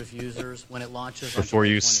Oculus Rift users when it launches. on Before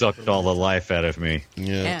you July sucked all the life out of me.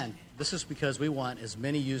 And this is because we want as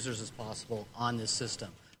many users as possible on this system.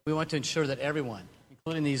 We want to ensure that everyone,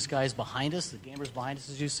 including these guys behind us, the gamers behind us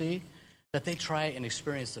as you see, that they try and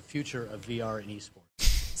experience the future of VR and esports.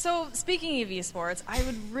 So speaking of esports, I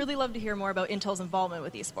would really love to hear more about Intel's involvement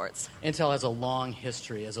with esports. Intel has a long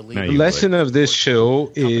history as a leader. The lesson of this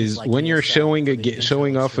show is when you're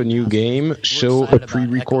showing off a new game, show a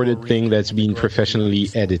pre-recorded thing that's been professionally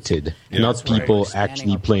edited, not people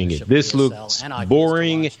actually playing it. This looks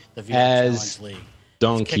boring as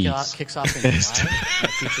donkeys. Kicks off in July. It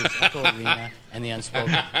features Echo Arena and the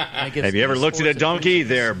Unspoken. And it gives Have you ever looked at a donkey?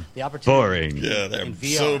 They're boring. Yeah, they're in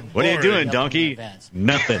VR. so What are you doing, Upcoming donkey? events.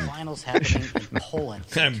 Nothing. Finals happening in Poland.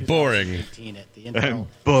 I'm boring. 2018 at the Intel I'm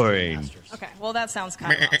boring. Okay, well, that sounds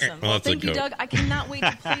kind of awesome. Well, that's a thank you, goat. Doug. I cannot wait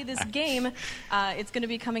to play this game. It's going to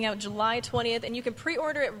be coming out July 20th, and you can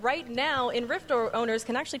pre-order it right now. And Rift owners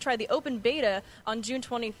can actually try the open beta on June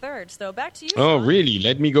 23rd. So back to you, Oh, Sean. really?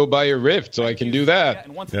 Let me go buy a Rift so I can do that.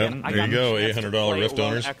 And once Yep, again, I there got you go, the chance to $800 play Rift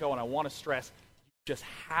Lone owners. Echo, and I want to stress, you just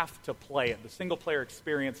have to play it. The single-player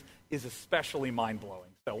experience is especially mind-blowing.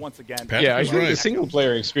 So once again, Yeah, I think the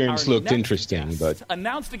single-player experience Our looked next interesting, but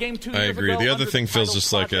announced a game 2 I years agree. ago The under other thing feels title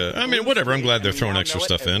just like Project I mean, whatever. I'm glad they're Blue throwing Sea, extra and we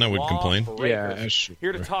now stuff know it in. I as wouldn't Law complain. Breakers. sure.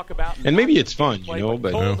 Here to talk about And maybe it's fun, play, you know,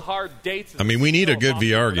 but cold, hard dates I mean, we need a good Among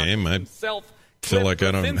VR Productions game. I himself, feel like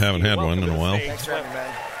I Cliff haven't had one in a Bleszinski. while. Thanks for having me,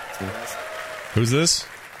 man. Who's this?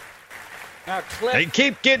 Now, Cliff, They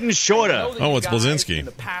keep getting shorter. I know that Oh, you it's guys Bleszinski. In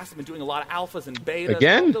the past, have been doing a lot of alphas and betas.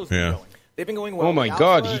 Again? How have those been Yeah. going? They've been going well. oh my The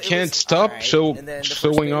God, alpha, he it can't was stop alright, showing and then the first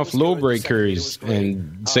off beta was low good, the second beta was breakers great.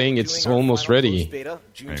 and saying Doing it's our almost final ready. closed Beta,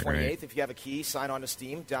 June Right, 28th. right. If you have a key, sign on to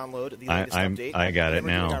Steam, download the I- latest I'm- update. I got it Then we're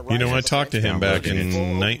doing now. our You know, I Rise of talked to the him Titans back in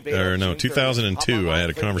June 2002. I had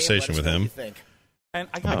a conversation with him. And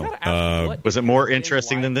I Oh, gotta ask you, what was it more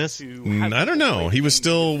interesting than this? I don't know. He was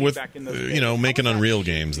still with, making Unreal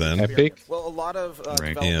games then. Epic. Well, a lot of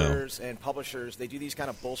Right. developers and publishers, they do these kind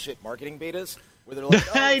of bullshit marketing betas where they're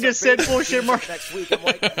like, I it's just a beta said bullshit next week. I'm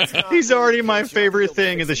like, it's not. He's already my favorite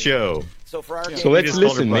thing of the show. So for our game, So let's just called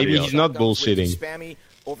listen. everybody Maybe out. he's not was way too bullshitting. Spammy.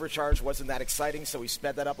 Overcharge wasn't that exciting, so we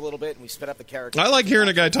sped that up a little bit, and we sped up the characters. I like hearing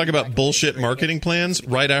a guy talk about bullshit marketing plans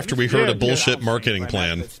right after we heard a bullshit marketing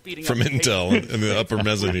plan from Intel in the upper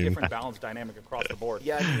mezzanine. different balance dynamic across the board.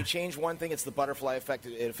 Yeah, you change one thing, it's the butterfly effect.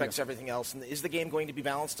 It affects everything else. And is the game going to be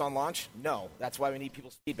balanced on launch? No. That's why we need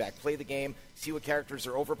people's feedback. Play the game, see what characters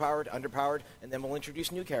are overpowered, underpowered, and then we'll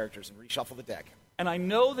introduce new characters and reshuffle the deck. And I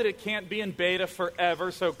know that it can't be in beta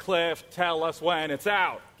forever, so Cliff, tell us when it's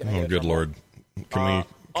out. Oh, good Lord. Can we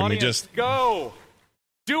Audience, just go?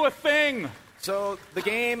 Do a thing! So the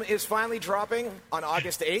game is finally dropping on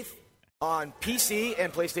August 8th on PC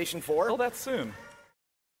and PlayStation 4. Oh, that's soon.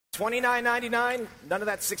 $29.99. None of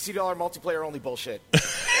that $60 multiplayer only bullshit.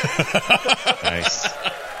 Nice.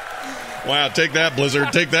 Wow, take that,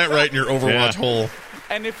 Blizzard. Take that right in your Overwatch hole.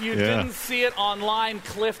 And if you didn't see it online,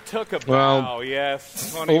 Cliff took a bow. Well,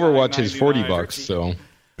 Yes. Overwatch is $29.99. $40, so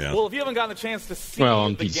Yeah. Well, if you haven't gotten the chance to see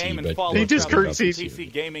on the PC, game and but follow he us just around the courtesied.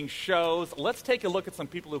 PC gaming shows, let's take a look at some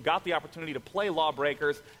people who got the opportunity to play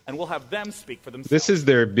Lawbreakers, and we'll have them speak for themselves. this is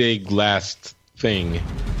their big last thing.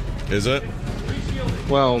 Is it?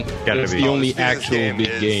 Well, Gotta it's be. the only actual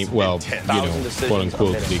big game. Well, quote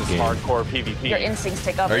unquote big game. Hardcore PvP. Your instincts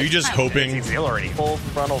take over. Are you just hoping? Exhilarating. Full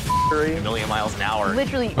frontal f***ery, a million miles an hour.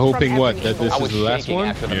 Literally Hoping from what? every That this angle. is the last one?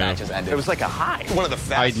 After the matches ended. It was like a high. One of the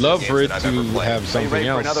fastest I'd love for it games to that I've ever played. have Are you something ready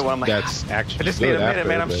for else another one? I'm like, that's actually I just need a good minute, after,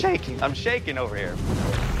 man. I'm but- shaking. I'm shaking over here.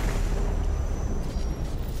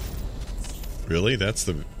 Really? That's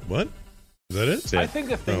the what? Is that it? I think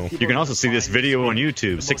the thing you can also see this video on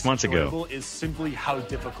YouTube 6 months ago. Is simply how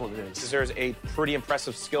difficult it is. There's a pretty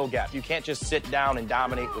impressive skill gap. You can't just sit down and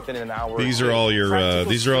dominate within an hour. These are all your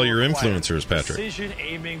influencers, Patrick. Precision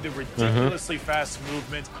aiming, the ridiculously fast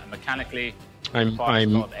movement, mechanically. I'm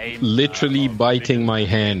literally biting my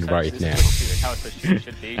hand right now.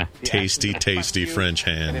 Tasty French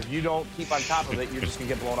hand. And if you don't keep on top of it, you're just going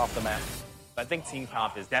to get blown off the map. I think team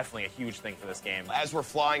comp is definitely a huge thing for this game. As we're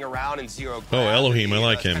flying around in zero gravity, Elohim, I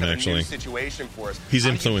like him actually. He's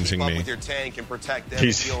influencing me.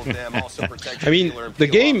 He's. I mean, the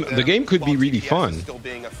game could be really fun,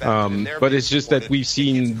 but it's just that we've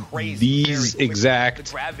seen these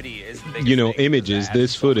exact, images,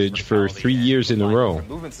 this footage for 3 years in a row.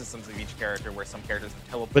 Movement systems of each character, where some characters have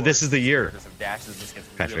teleport. But this is the year,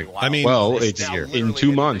 Patrick. I mean, it's in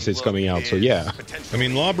 2 months it's coming out, so yeah. I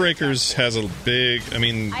mean, Lawbreakers has a big, I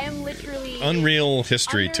am literally Unreal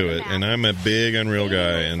history to it, and I'm a big Unreal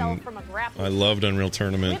guy, and I loved Unreal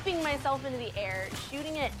Tournament. Whipping myself into the air,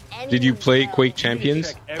 shooting at anyone. Did you play Quake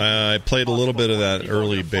Champions? I played a little bit of that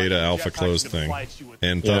early beta alpha closed thing,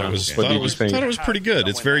 and thought it was pretty good.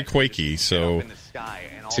 It's very Quakey, so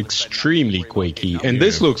it's extremely Quakey, and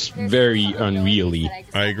this looks very Unreal-y.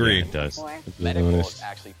 I agree. It does. Medical is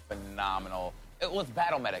actually phenomenal. It was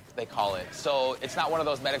battle medic, they call it. So it's not one of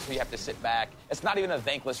those medics where you have to sit back. It's not even a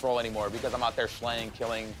thankless role anymore because I'm out there slaying,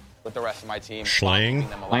 killing with the rest of my team. Slaying?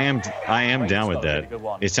 I am down with that.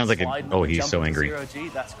 It sounds like he's so angry.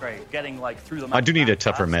 That's great. Getting through the I do need a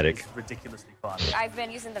tougher medic. Ridiculously fun. I've been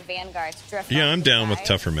using the Vanguard to drift. Yeah, I'm down with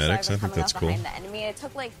tougher medics. I think that's cool. The enemy. It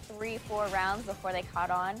took 3-4 rounds before they caught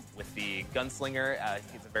on. With the gunslinger,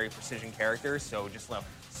 he's a very precision character, so just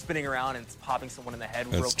spinning around and popping someone in the head.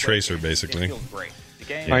 That's Tracer, basically. It feels great.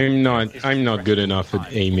 I'm not good enough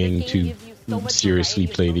at aiming to seriously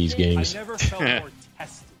play these games.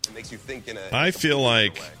 I feel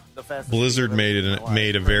like Blizzard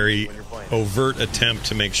made a very overt attempt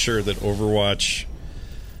to make sure that Overwatch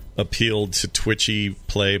appealed to twitchy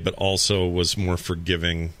play, but also was more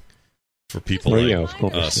forgiving for people like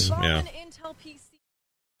us. Yeah. Intel PC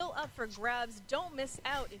still up for grabs. Don't miss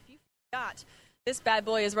out if you forgot. This bad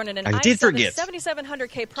boy is running an i7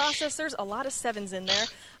 7700K processors, a lot of 7s in there.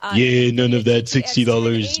 None of that $60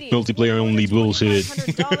 multiplayer only bullshit.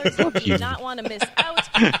 If you do not want to miss out,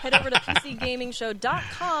 head over to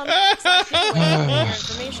PCGamingShow.com for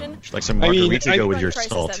information. Like some margarita go with your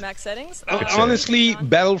salt. Honestly,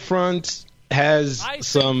 Battlefront has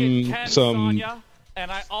some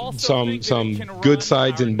good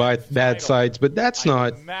sides and bad sides, but that's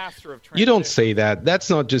not. You don't say that. That's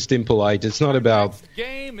not just impolite. It's not about.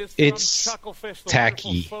 It's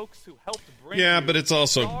tacky. Yeah, but it's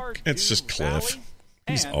just Cliff.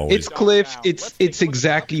 He's always. It's Cliff. It's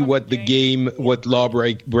exactly what the game, what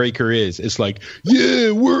Lawbreaker is. It's like,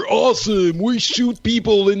 yeah, we're awesome. We shoot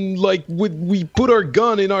people and we put our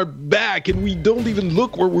gun in our back and we don't even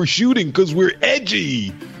look where we're shooting because we're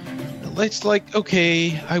edgy. It's like,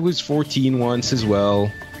 okay, I was 14 once as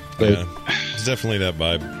well. But yeah, it's definitely that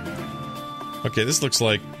vibe. Okay, this looks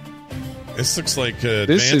like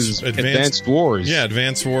Advanced Wars. Yeah,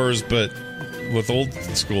 Advanced Wars, but with old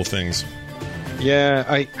school things. Yeah,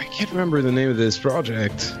 I can't remember the name of this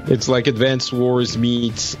project. It's like Advanced Wars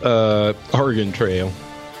meets Oregon Trail.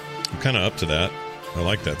 I'm kind of up to that. I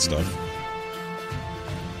like that stuff.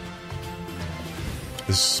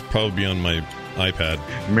 This will probably be on my iPad.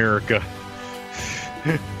 America.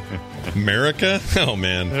 America? Oh,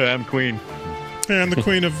 man. I'm queen. Yeah, I'm the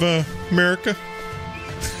queen of America.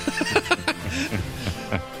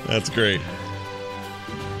 That's great.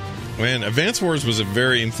 Man, Advance Wars was a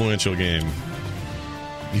very influential game.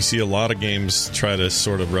 You see a lot of games try to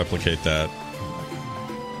sort of replicate that.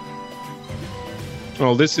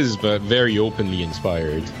 Well, this is very openly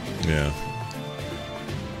inspired. Yeah.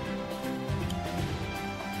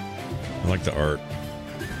 I like the art.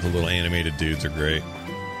 The little animated dudes are great.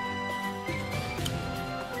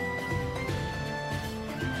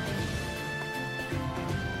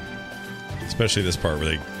 Especially this part where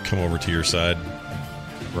they come over to your side.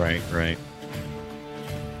 Right.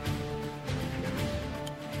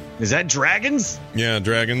 Is that dragons? Yeah,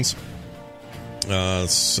 dragons.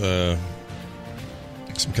 It's some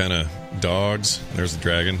kind of dogs. There's the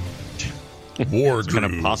dragon. War Groove. Kind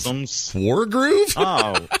of possums. War Groove?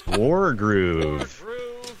 Oh, War Groove.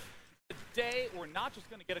 Today, we're not just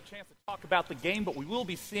going to get a chance to talk about the game, but we will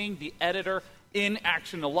be seeing the editor in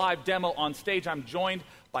action, a live demo on stage. I'm joined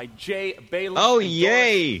by Jay Bailey. Oh,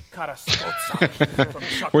 yay!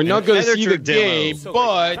 We're not going to see the game,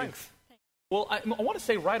 but Well, I want to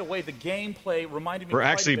say right away, the gameplay reminded me. We're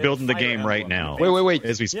actually building the game right now. Wait.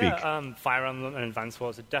 As we speak. Yeah, Fire Emblem and Advance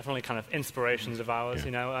Wars are definitely kind of inspirations of ours.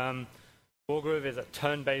 Yeah. Wargroove is a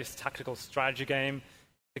turn-based tactical strategy game.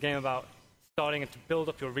 It's a game about starting to build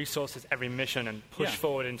up your resources every mission and push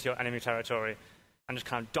forward into your enemy territory and just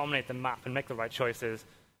kind of dominate the map and make the right choices.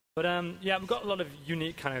 But we've got a lot of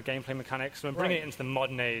unique kind of gameplay mechanics. We're bringing it into the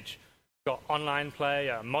modern age. We've got online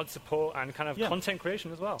play, mod support, and kind of content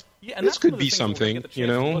creation as well. Yeah, and this could be something, you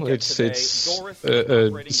know. It's a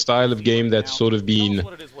style of game that's sort of been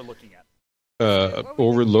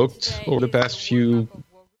overlooked over the past few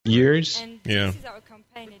years. Yeah.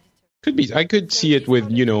 Could be. I could see it with,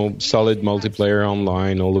 you know, solid multiplayer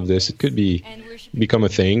online, all of this. It could become a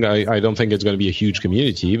thing. I don't think it's going to be a huge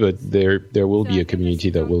community, but there will be a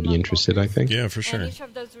community that will be interested, I think. Yeah, for sure. And each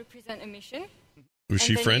of those represent a mission. Was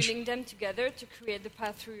she French? And then you link them together to create the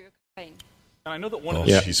path through your campaign. And I know that one of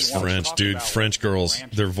she's French, dude. French girls,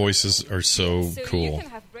 their voices are so cool.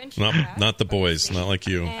 Not the boys, not like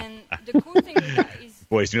you. And the cool thing with that is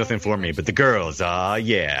boys do nothing for me, but the girls, yeah.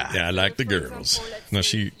 Yeah, I like the girls. No,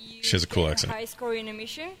 she has a cool accent. High score in a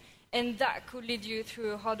mission, and that could lead you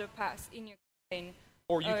through a harder path in your campaign.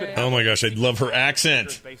 Or you could oh my gosh, I love her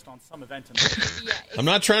accent. Based on some event I'm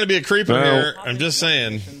not trying to be a creep in here. I'm just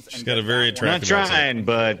saying she's got a very attractive accent.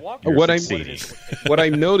 But what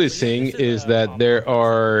I'm noticing is that there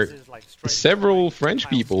are several French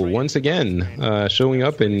people once again showing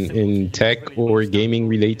up in tech or gaming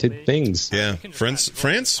related things. Yeah,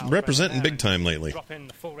 France representing big time lately.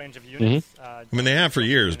 Mm-hmm. I mean, they have for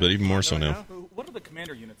years, but even more so now. What are the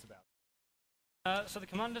commander units about? So the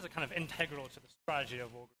commanders are kind of integral to the strategy of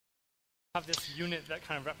Wargroove. Have this unit that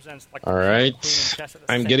kind of represents like. All right,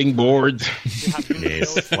 I'm getting bored.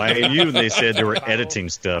 Yes. Why are you? They said they were editing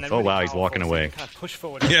stuff. Oh wow, he's walking away.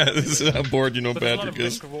 Yeah, this is how bored Patrick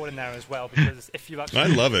is. I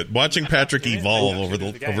love it. Watching Patrick evolve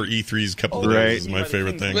over E3's couple of days is my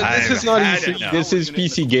favorite thing. But this is not E3. This is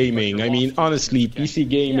PC gaming. I mean, honestly, PC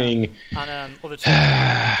gaming.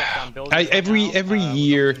 Every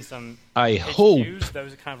year, I hope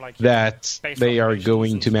that they are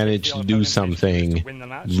going to manage to do something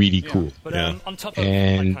really cool. Yeah.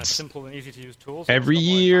 And every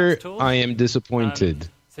year, I am disappointed.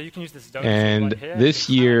 And this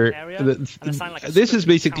year, this is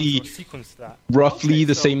basically roughly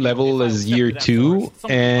the same level as year 2.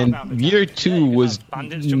 And year 2 was,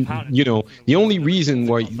 you know, the only reason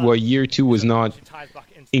why year 2 was not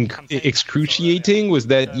excruciating was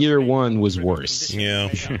that year 1 was worse. Yeah.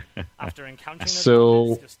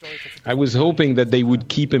 So I was hoping that they would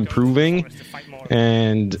keep improving,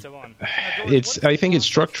 and I think it's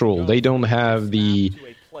structural. They don't have the,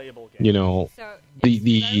 you know,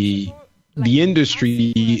 the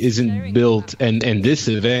industry isn't built, and this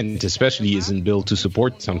event especially isn't built to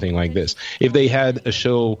support something like this. If they had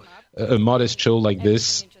a modest show like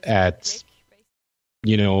this at,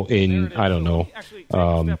 you know, in, I don't know,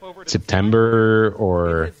 September,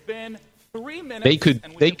 or they could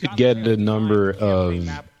get a number of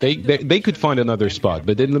they could find another spot,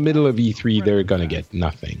 but in the middle of E3 they're gonna get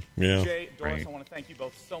nothing. Yeah. Jay, Doris, I want to thank you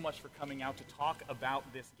both so much for coming out to talk about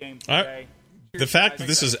this game today. The fact that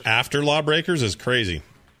this is after Lawbreakers is crazy.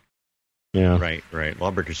 Yeah. Right.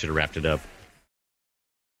 Lawbreakers should have wrapped it up.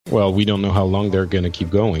 Well, we don't know how long they're gonna keep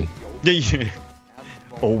going.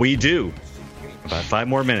 Oh, we do. About 5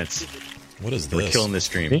 more minutes. What is this? We're killing this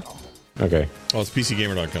stream. Okay. Oh, it's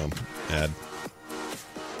PCGamer.com. Ad.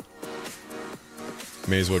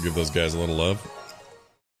 May as well give those guys a little love.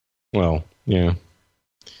 Well, yeah.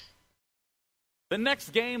 The next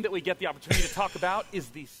game that we get the opportunity to talk about is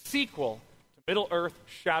the sequel to Middle-earth: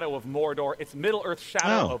 Shadow of Mordor. It's Middle-earth: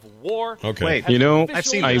 Shadow of War. Okay. Wait, you know,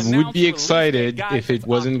 I would be excited if it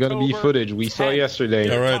wasn't going to be footage we saw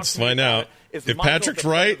yesterday. All right, let's find out. If Patrick's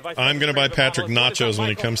right, I'm going to buy Patrick nachos when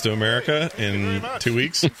he comes to America in 2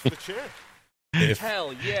 weeks.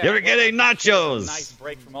 Hell yeah. You're getting nachos nice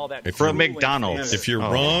break from all that from McDonald's. If you're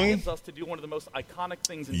wrong,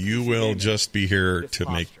 you will game just be here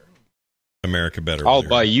to make America better. I'll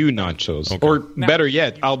buy you nachos. Okay. Or better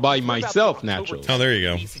yet, I'll buy myself nachos. Oh, there you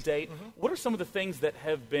go. What are some of the things that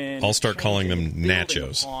have been... I'll start calling them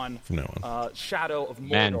nachos from now on. Shadow of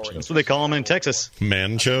Mordor. Manchos. That's what they call them in Texas.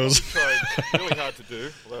 Manchos. Really hard to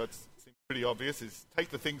do, although it seems pretty obvious, is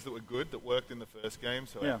take the things that were good that worked in the first game,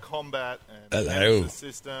 so our combat and the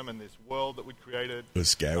system and this world that we created,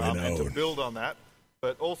 what's going and to on? build on that.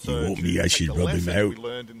 But also, you want me? I should rub him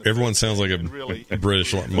out. Everyone sounds like a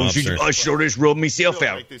British mobster. I sure just rubbed myself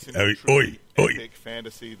out. Oi.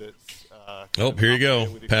 Fantasy that's, oh, here you go,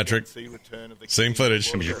 Patrick. Same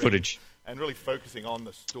footage. Your footage. and really focusing on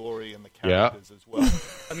the story and the characters as well.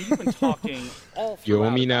 I mean, you've been talking all Yo,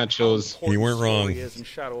 throughout me about how nachos. important You weren't the story wrong. is in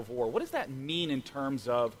Shadow of War. What does that mean in terms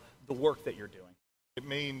of the work that you're doing? It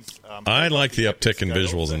means I like the uptick in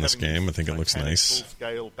visuals so in this having game. I think it looks nice.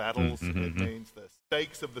 full-scale battles. It means the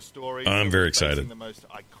stakes of the story. I'm very facing excited. the most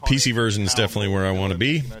iconic, PC version is definitely where I want to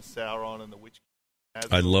be. you know, Sauron and the Witch King.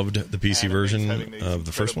 I loved the PC And it means version having these of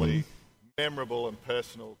the first one. incredibly memorable and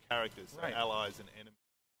personal characters, allies and enemies.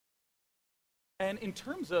 And in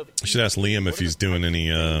terms of, I should ask Liam if he's doing any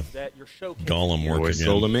Gollum work again.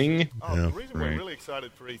 Goleming? The reason we're really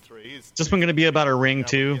excited for E3 is Is this one going to be about a ring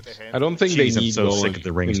too? I don't think Jeez, they I'm need so Golem sick of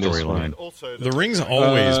the ring in this storyline. one. The ring's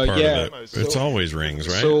always part yeah, of it. It's always rings,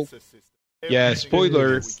 right? So, yeah,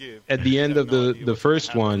 spoiler, at the end of the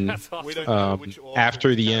first one,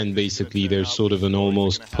 after the end, basically, there's sort of an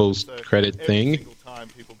almost post-credit thing.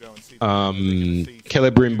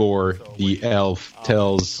 Celebrimbor, the elf,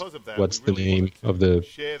 tells what's the name of the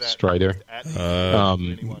Strider.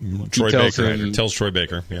 Troy tells Baker. him- Tells Troy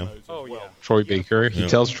Baker, yeah. Troy Baker. He Yeah.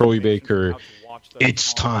 tells Troy Baker,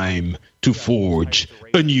 "It's time to forge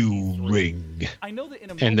a new ring."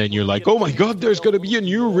 And then you're like, "Oh my God, there's going to be a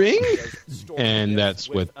new ring!" And that's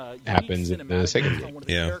what happens in the second game.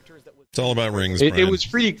 Yeah. It's all about rings, It Brian. was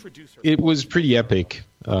pretty epic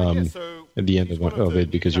at the end of it,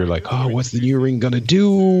 because you're like, "Oh, what's the new ring gonna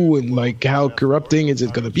do?" And like, how corrupting is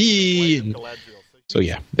it gonna be? And so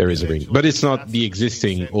yeah, there is a ring, but it's not the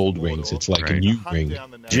existing old rings. It's like a new ring.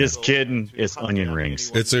 Just kidding. It's onion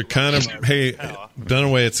rings. It's a kind of, hey,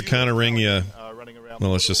 Dunaway, it's the kind of ring you,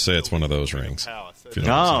 well, let's just say it's one of those rings. If you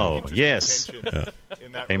know what I'm saying. Yes. Yeah.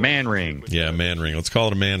 A man ring. Yeah, a man ring. Let's call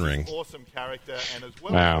it a man ring.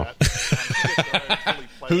 Wow.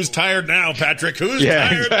 Who's tired now, Patrick? Who's Yeah,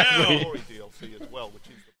 tired exactly.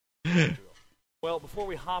 now? Well, before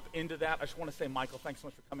we hop into that, I just want to say, Michael, thanks so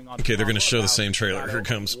much for coming on. Okay, they're going to talk show the about same trailer. Shadow Here it of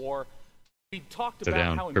comes. War. We talked Sit about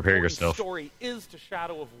down. how Prepare important yourself. story is to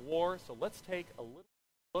Shadow of War, so let's take a little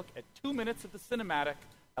look at 2 minutes of the cinematic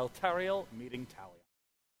Eltariel meeting Talia.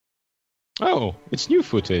 Oh, it's new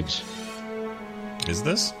footage. Is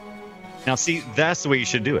this? Now, see, that's the way you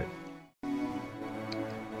should do it.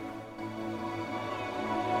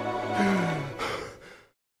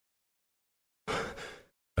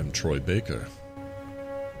 I'm Troy Baker.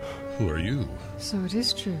 Who are you? So it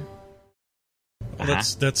is true. Well,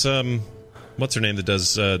 that's what's her name that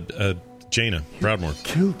does Jaina Proudmoore?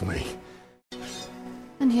 Killed me.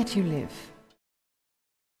 And yet you live.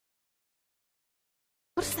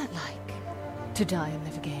 What is that like? To die and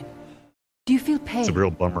live again? Do you feel pain? It's a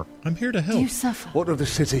real bummer. I'm here to Do you suffer? What of the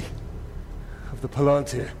city? Of the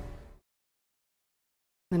Palantir?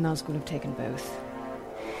 The Nazgul have taken both.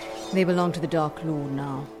 They belong to the Dark Lord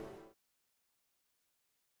now.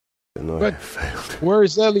 But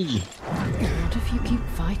where's Ellie? What if you keep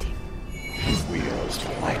fighting? Wields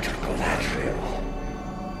the light of Galadriel.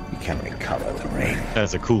 You can recover the ring.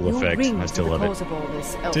 That's a cool Your effect. ring I is still the love cause it. of all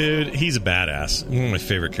this, Elf. Dude, he's a badass. One of my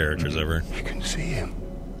favorite characters ever. You can see him.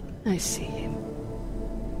 I see him.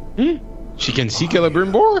 She can see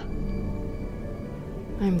Celebrimbor?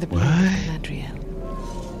 I'm the Blade of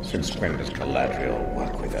Galadriel. Since when does Galadriel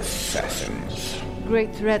work with assassins?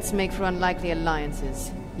 Great threats make for unlikely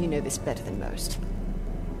alliances. You know this better than most.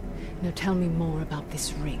 Now tell me more about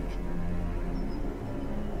this ring.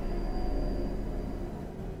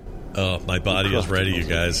 Oh, my body is ready, you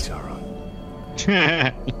guys.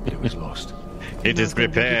 It was lost. It is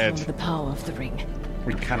prepared. The power of the ring.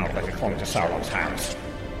 We cannot let it fall into Sauron's hands.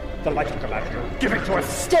 The light of Galadriel, give it to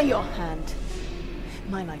us! Stay your hand.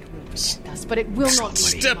 My light will protect us, but it will not.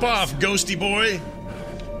 Step off, ghosty boy.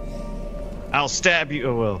 I'll stab you.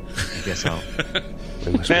 Oh, well, I guess I'll.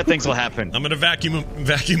 Bad things will happen. I'm going to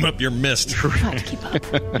vacuum up your mist. Try to keep up.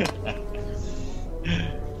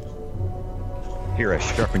 Here, I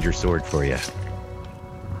sharpened your sword for you.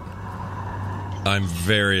 I'm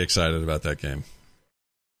very excited about that game.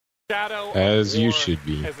 Shadow As of you War. should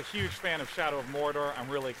be. As a huge fan of Shadow of Mordor, I'm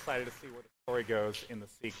really excited to see where the story goes in the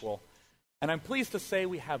sequel. And I'm pleased to say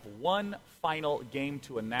we have one final game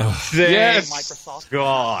to announce. Thank Microsoft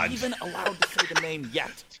God. isn't even allowed to say the name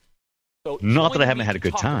yet. So Not that join I haven't me had a to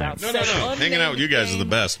good talk time. about No. said Hanging out with you guys is the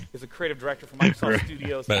unnamed best. game is a creative director from Microsoft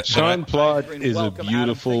Studios. Sean Plott is a Welcome,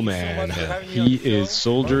 beautiful Adam. Thank you so man. much for having me on He the show. is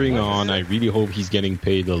soldiering on. I really hope he's getting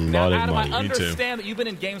paid a Now, lot of Adam, money. I understand that you've been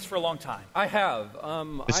in games for a long time. I have. This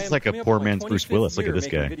I is am like a coming up poor on my man's Bruce 25th Willis. Look at year this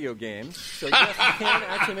making guy. Video games. So yes, you can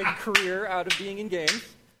actually make a career out of being in games.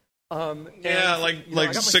 Yeah, and, like you know, I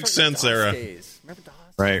got my Sixth start in the Sense DOS era. days. Remember DOS?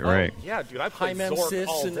 Right, right. Yeah, dude, I High played Zork Memsys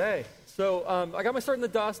all and day. So I got my start in the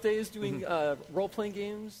DOS days doing role-playing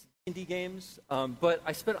games. indie games, but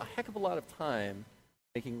I spent a heck of a lot of time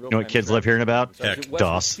making real. You know what kids love hearing about? Heck,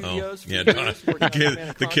 DOS.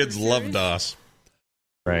 The kids love DOS.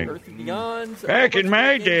 Right. Earth and Beyond. Back in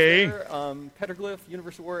my day. Petroglyph,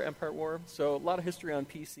 Universe of War, Empire at War. So a lot of history on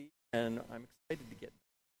PC, and I'm excited to get.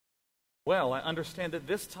 Well, I understand that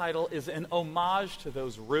this title is an homage to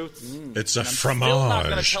those roots. It's a I'm still not going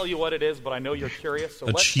fromage. to tell you what it is, but I know you're curious. So A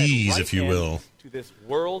let's cheese, head right if you in will. to this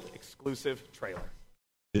world-exclusive trailer.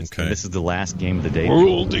 Okay. This is the last game of the day.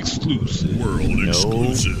 World exclusive. World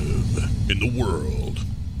exclusive. In the world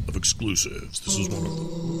of exclusives. This is one of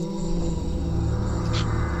them.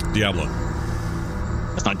 Diablo.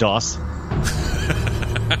 That's not DOS.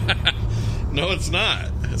 No, it's not.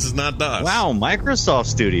 This is not DOS. Wow, Microsoft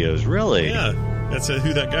Studios, really? Yeah, that's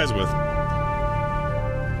who that guy's with.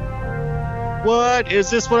 What? Is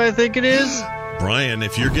this what I think it is? Brian,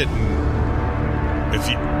 if you're getting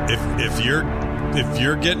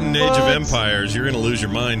Age of Empires, you're going to lose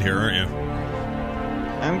your mind here, aren't you?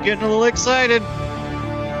 I'm getting a little excited.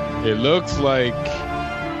 It looks like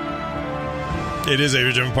it is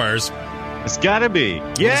Age of Empires. It's got to be.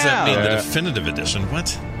 What does that mean? Yeah. The definitive edition? What?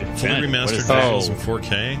 Fully remastered that? visuals in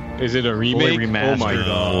 4K? Is it a remake? Fully remastered. Oh my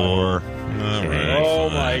god! All right, Oh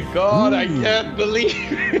fine. my god! I can't believe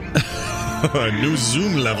it. New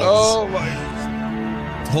zoom levels. Oh my!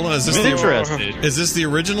 Hold on, is this interested. Is this the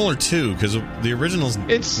original or 2? Because the original's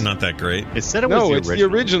not that great. It said it was No, the it's original.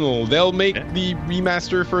 the original. They'll make the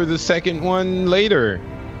remaster for the second one later.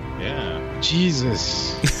 Yeah.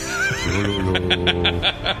 Jesus. That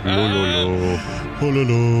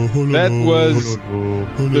That was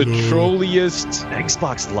the trolliest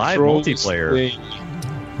Xbox Live trolls multiplayer.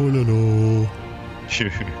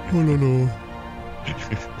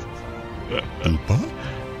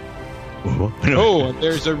 Oh, and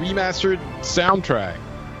there's a remastered soundtrack.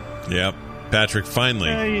 Yep. Patrick, finally,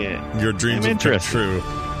 your dreams have come true.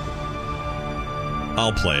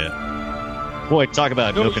 I'll play it. Boy, talk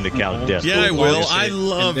about milking the cow to death. Yeah, I will. I And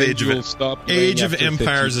love then Age you'll of stop playing Age of after 50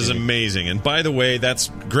 Empires is minutes. amazing. And by the way, that's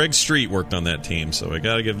Greg Street worked on that team, so I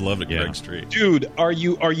got to give love to Greg Street. Dude, are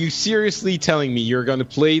you seriously telling me you're going to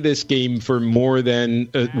play this game for more than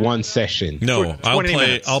one session? No, I'll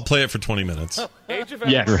play it for 20 minutes. Age of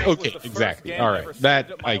Yes. Empires was Okay. the first Exactly. game All I right. ever That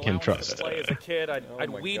saved up my I can allowance to trust. play as a kid, I'd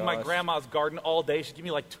weed my grandma's garden all day. She'd give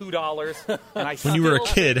me like $2, and I When you were a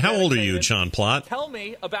still kid, how old are you, Sean Plott? Tell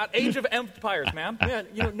me about Age of Empires, man. Man,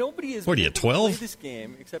 nobody is. What are you, 12? Play this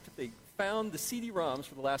game except that they found the CD-ROMs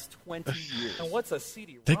for the last 20 years. And what's a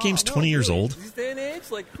CD-ROM? That game's 20 years old. These day and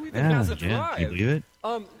age, like who even has a drive? Can you believe it?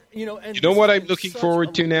 And You know what I'm looking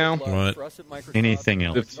forward to now? What? Anything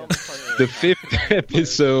else? The 5th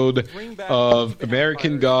episode of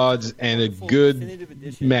American Gods and a good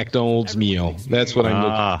McDonald's meal. That's what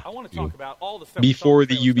I'm looking for. Before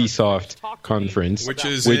the Ubisoft conference. Which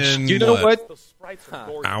is Which, in you know what?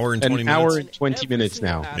 Hour and 20 An minutes? hour and 20 minutes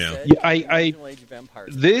now. Yeah.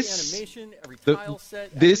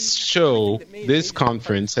 This show, this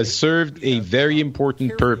conference has served a very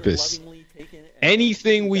important purpose.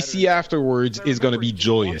 Anything we see afterwards is going to be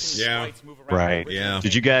joyous. Yeah. Right. Yeah.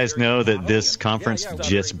 Did you guys know that this conference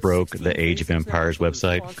just broke the Age of Empires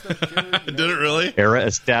website? Did it really? Era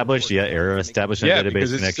established. Yeah, Era established. Yeah, database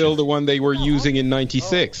because it's connection. still the one they were using in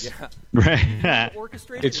 '96. Right.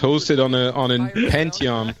 It's hosted on a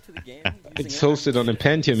Pentium. It's hosted on a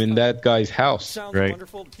Pentium in that guy's house. Right.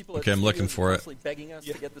 Okay, I'm looking for it.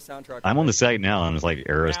 I'm on the site now, and it's like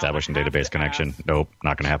error establishing database connection. Nope,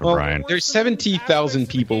 not going to happen, Well, Brian. there's 70,000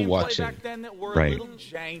 people watching. Right.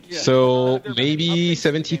 So maybe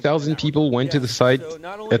 70,000 people went to the site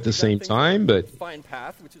at the same time, but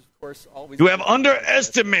You have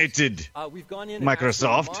underestimated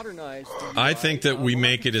Microsoft. I think that we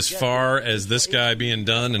make it as far as this guy being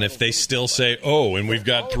done, and if they still say, "Oh, and we've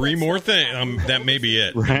got 3 more things," that may be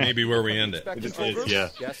it. Right. That may be where we end it. Yeah.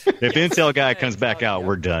 If Intel guy comes back out,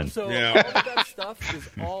 we're done. Yeah.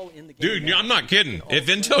 Dude, I'm not kidding. If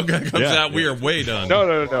Intel guy comes out, we are way done.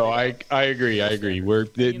 No. I agree. We're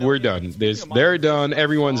done. They're done.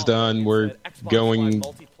 Everyone's done. We're going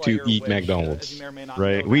to eat McDonald's.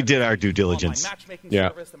 Right. We did our due diligence. Yeah.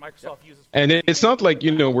 And it's not like,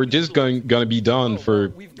 we're just going to be done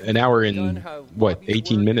for an hour and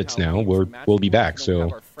 18 minutes now. We'll be back.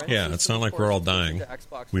 So yeah, it's not like we're all dying.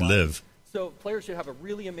 We live. So players should have a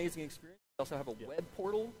really amazing experience. They also have a web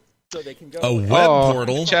portal. So they can go a web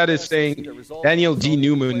portal. Chat is saying, Daniel D.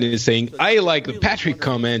 Newman is saying, I like the Patrick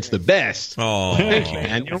comments the best. Oh, thank you,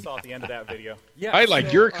 Daniel. I saw at the end of that video. Yeah, I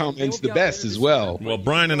like your comments the best as well. Well,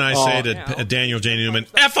 Brian and I say to Daniel J. Newman,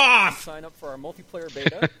 F off! Sign up for our multiplayer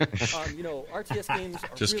beta. RTS games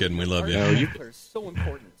are just really kidding, we love you. Multiplayer is so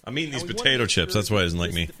important. I'm eating these potato chips, that's why he doesn't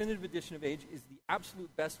like me. This definitive edition of Age is the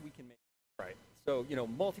absolute best we can make. Right. So,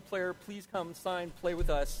 multiplayer, please come, sign, play with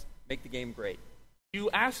us, make the game great. You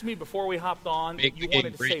asked me before we hopped on, Make you the game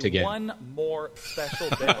wanted to great say again. one more special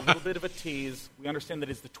bit, a little bit of a tease. We understand that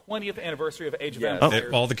it's the 20th anniversary of Age of Yes.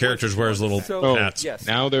 Empires. All the characters wear his little hats. Yes.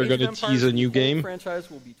 Now they're Age going to of Empires, tease a new the whole game? franchise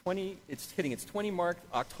will be 20. It's hitting its 20 mark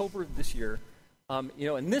October of this year.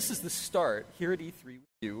 And this is the start here at E3 with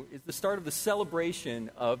you. Is the start of the celebration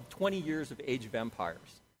of 20 years of Age of Empires,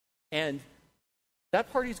 and that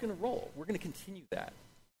party is going to roll. We're going to continue that.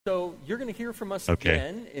 So you're going to hear from us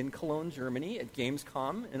again in Cologne, Germany at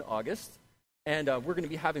Gamescom in August. And we're going to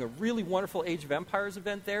be having a really wonderful Age of Empires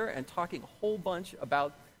event there and talking a whole bunch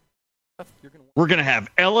about stuff you're going to We're going to have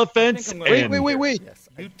elephants. Wait. Yes,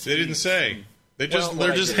 They didn't say. They're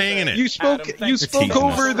just hanging it. You spoke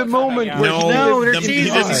over the moment. No, he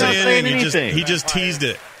teasing. didn't He's say not saying anything. He anything. just teased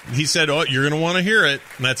it. He said, "Oh, you're going to want to hear it."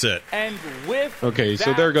 And that's it. And with Okay, so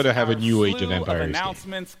that, they're going to have a our new Age of slew Empires game.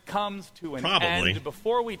 announcements comes to an Probably. end.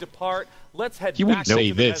 Before we depart, let's head He back wouldn't to say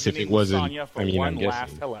the this if it mezzanine wasn't- with Sonia for I mean, one I'm last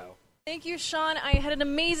guessing. hello. Thank you, Sean. I had an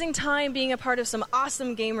amazing time being a part of some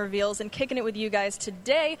awesome game reveals and kicking it with you guys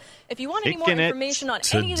today. If you want any more Kicking it information on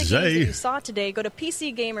any of the games today. that you saw today, go to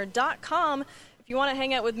PCGamer.com. If you want to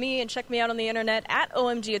hang out with me and check me out on the internet at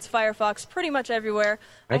OMG It's Firefox, pretty much everywhere.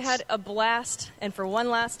 I had a blast, and for one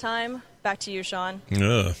last time, back to you, Sean.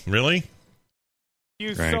 Really?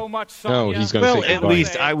 Thank you Right. so much, Sonia. No, he's going to Well, say at goodbye.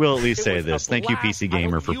 least I will at least It say was a this. Thank you, blast. PC I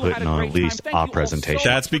Gamer, hope for you had putting a on great at least time. Thank a you all so presentation.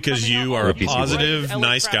 That's because you are a PC positive,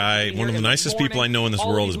 nice guy. One of the nicest people I know in this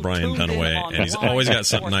world is Brian Dunaway, and he's always got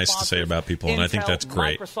something nice to say about people, and I think that's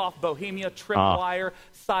great. Microsoft, Bohemia, Tripwire,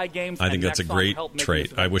 Cygames, I think and that's a Nexon great helped make trait.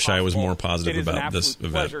 this event I wish I was possible. more positive It is about an this absolute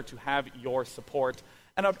event. pleasure to have your support.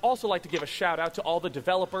 And I'd also like to give a shout out to all the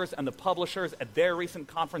developers and the publishers at their recent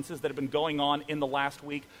conferences that have been going on in the last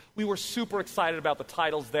week. We were super excited about the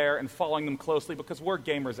titles there and following them closely because we're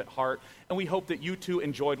gamers at heart, and we hope that you too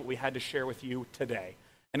enjoyed what we had to share with you today.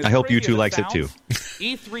 And as I hope you crazy two as likes it too.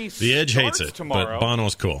 E3 The Edge hates starts it, tomorrow. but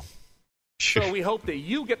Bono's cool. So we hope that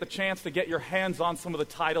you get the chance to get your hands on some of the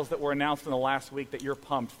titles that were announced in the last week that you're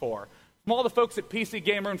pumped for. From all the folks at PC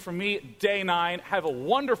Gamer and from me, Day 9, have a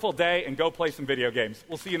wonderful day and go play some video games.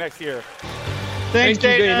 We'll see you next year. Thanks, Thank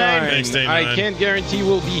you, Day 9. Thanks, Day I 9. can't guarantee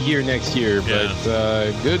we'll be here next year, but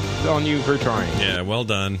good on you for trying. Yeah, well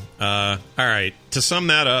done. All right, to sum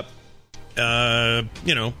that up,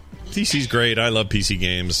 PC's great. I love PC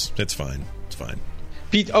games. It's fine. It's fine.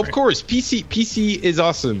 Of course, PC is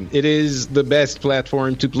awesome. It is the best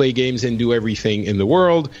platform to play games and do everything in the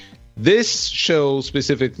world. This show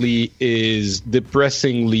specifically is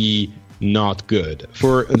depressingly not good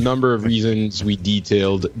for a number of reasons we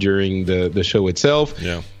detailed during the show itself.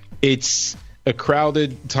 Yeah. It's a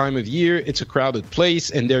crowded time of year, it's a crowded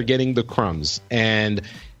place, and they're getting the crumbs. And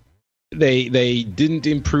they didn't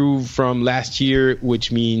improve from last year,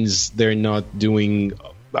 which means they're not doing...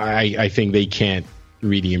 I think they can't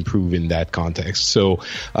really improve in that context. So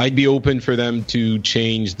I'd be open for them to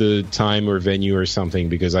change the time or venue or something,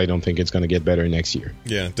 because I don't think it's going to get better next year.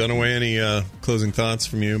 Yeah, Dunaway, any closing thoughts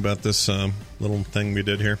from you about this little thing we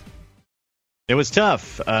did here? It was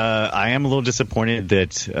tough. I am a little disappointed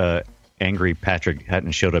that Angry Patrick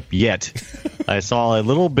hadn't showed up yet. I saw a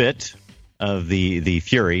little bit of the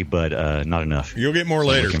fury, but not enough. You'll get more So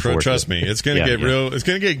later. looking forward Trust to it. me, it's gonna get real. It's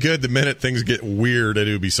gonna get good the minute things get weird at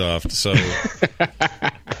Ubisoft. So,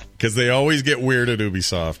 because they always get weird at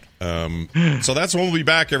Ubisoft. So that's when we'll be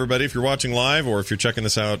back, everybody. If you're watching live or if you're checking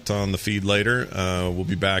this out on the feed later, we'll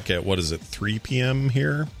be back at 3 p.m.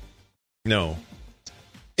 here? No.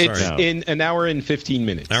 It's in an hour and 15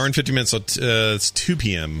 minutes. Hour and 15 minutes. So it's 2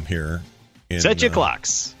 p.m. here. Set your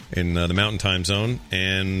clocks. In the Mountain Time Zone.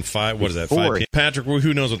 And 5 p.m. Patrick,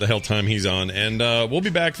 who knows what the hell time he's on. And we'll be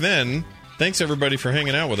back then. Thanks, everybody, for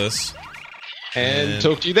hanging out with us. And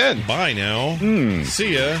talk to you then. Bye now.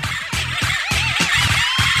 See ya.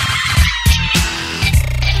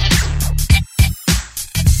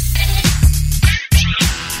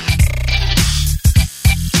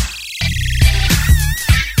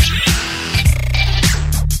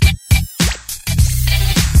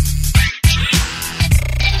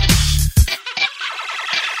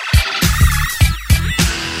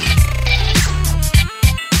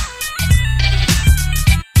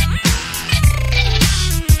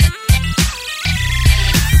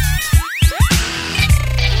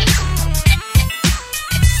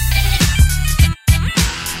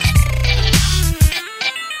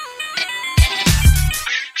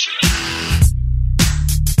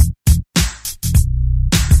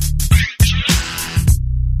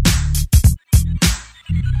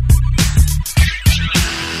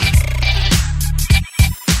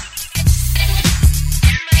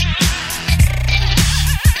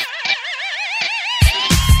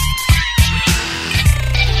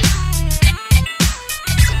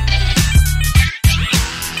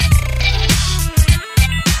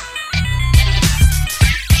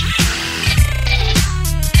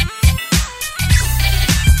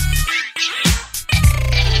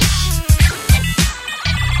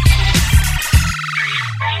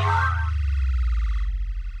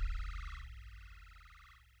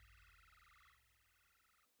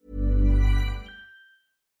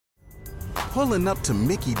 Pulling up to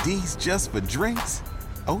Mickey D's just for drinks?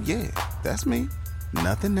 Oh yeah, that's me.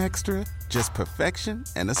 Nothing extra, just perfection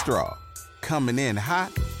and a straw. Coming in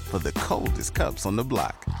hot for the coldest cups on the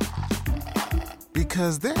block.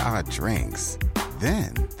 Because there are drinks.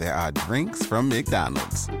 Then there are drinks from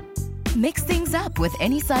McDonald's. Mix things up with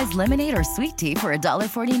any size lemonade or sweet tea for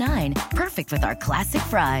 $1.49. Perfect with our classic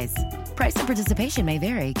fries. Price and participation may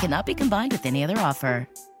vary. Cannot be combined with any other offer.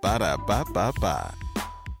 Ba-da-ba-ba-ba.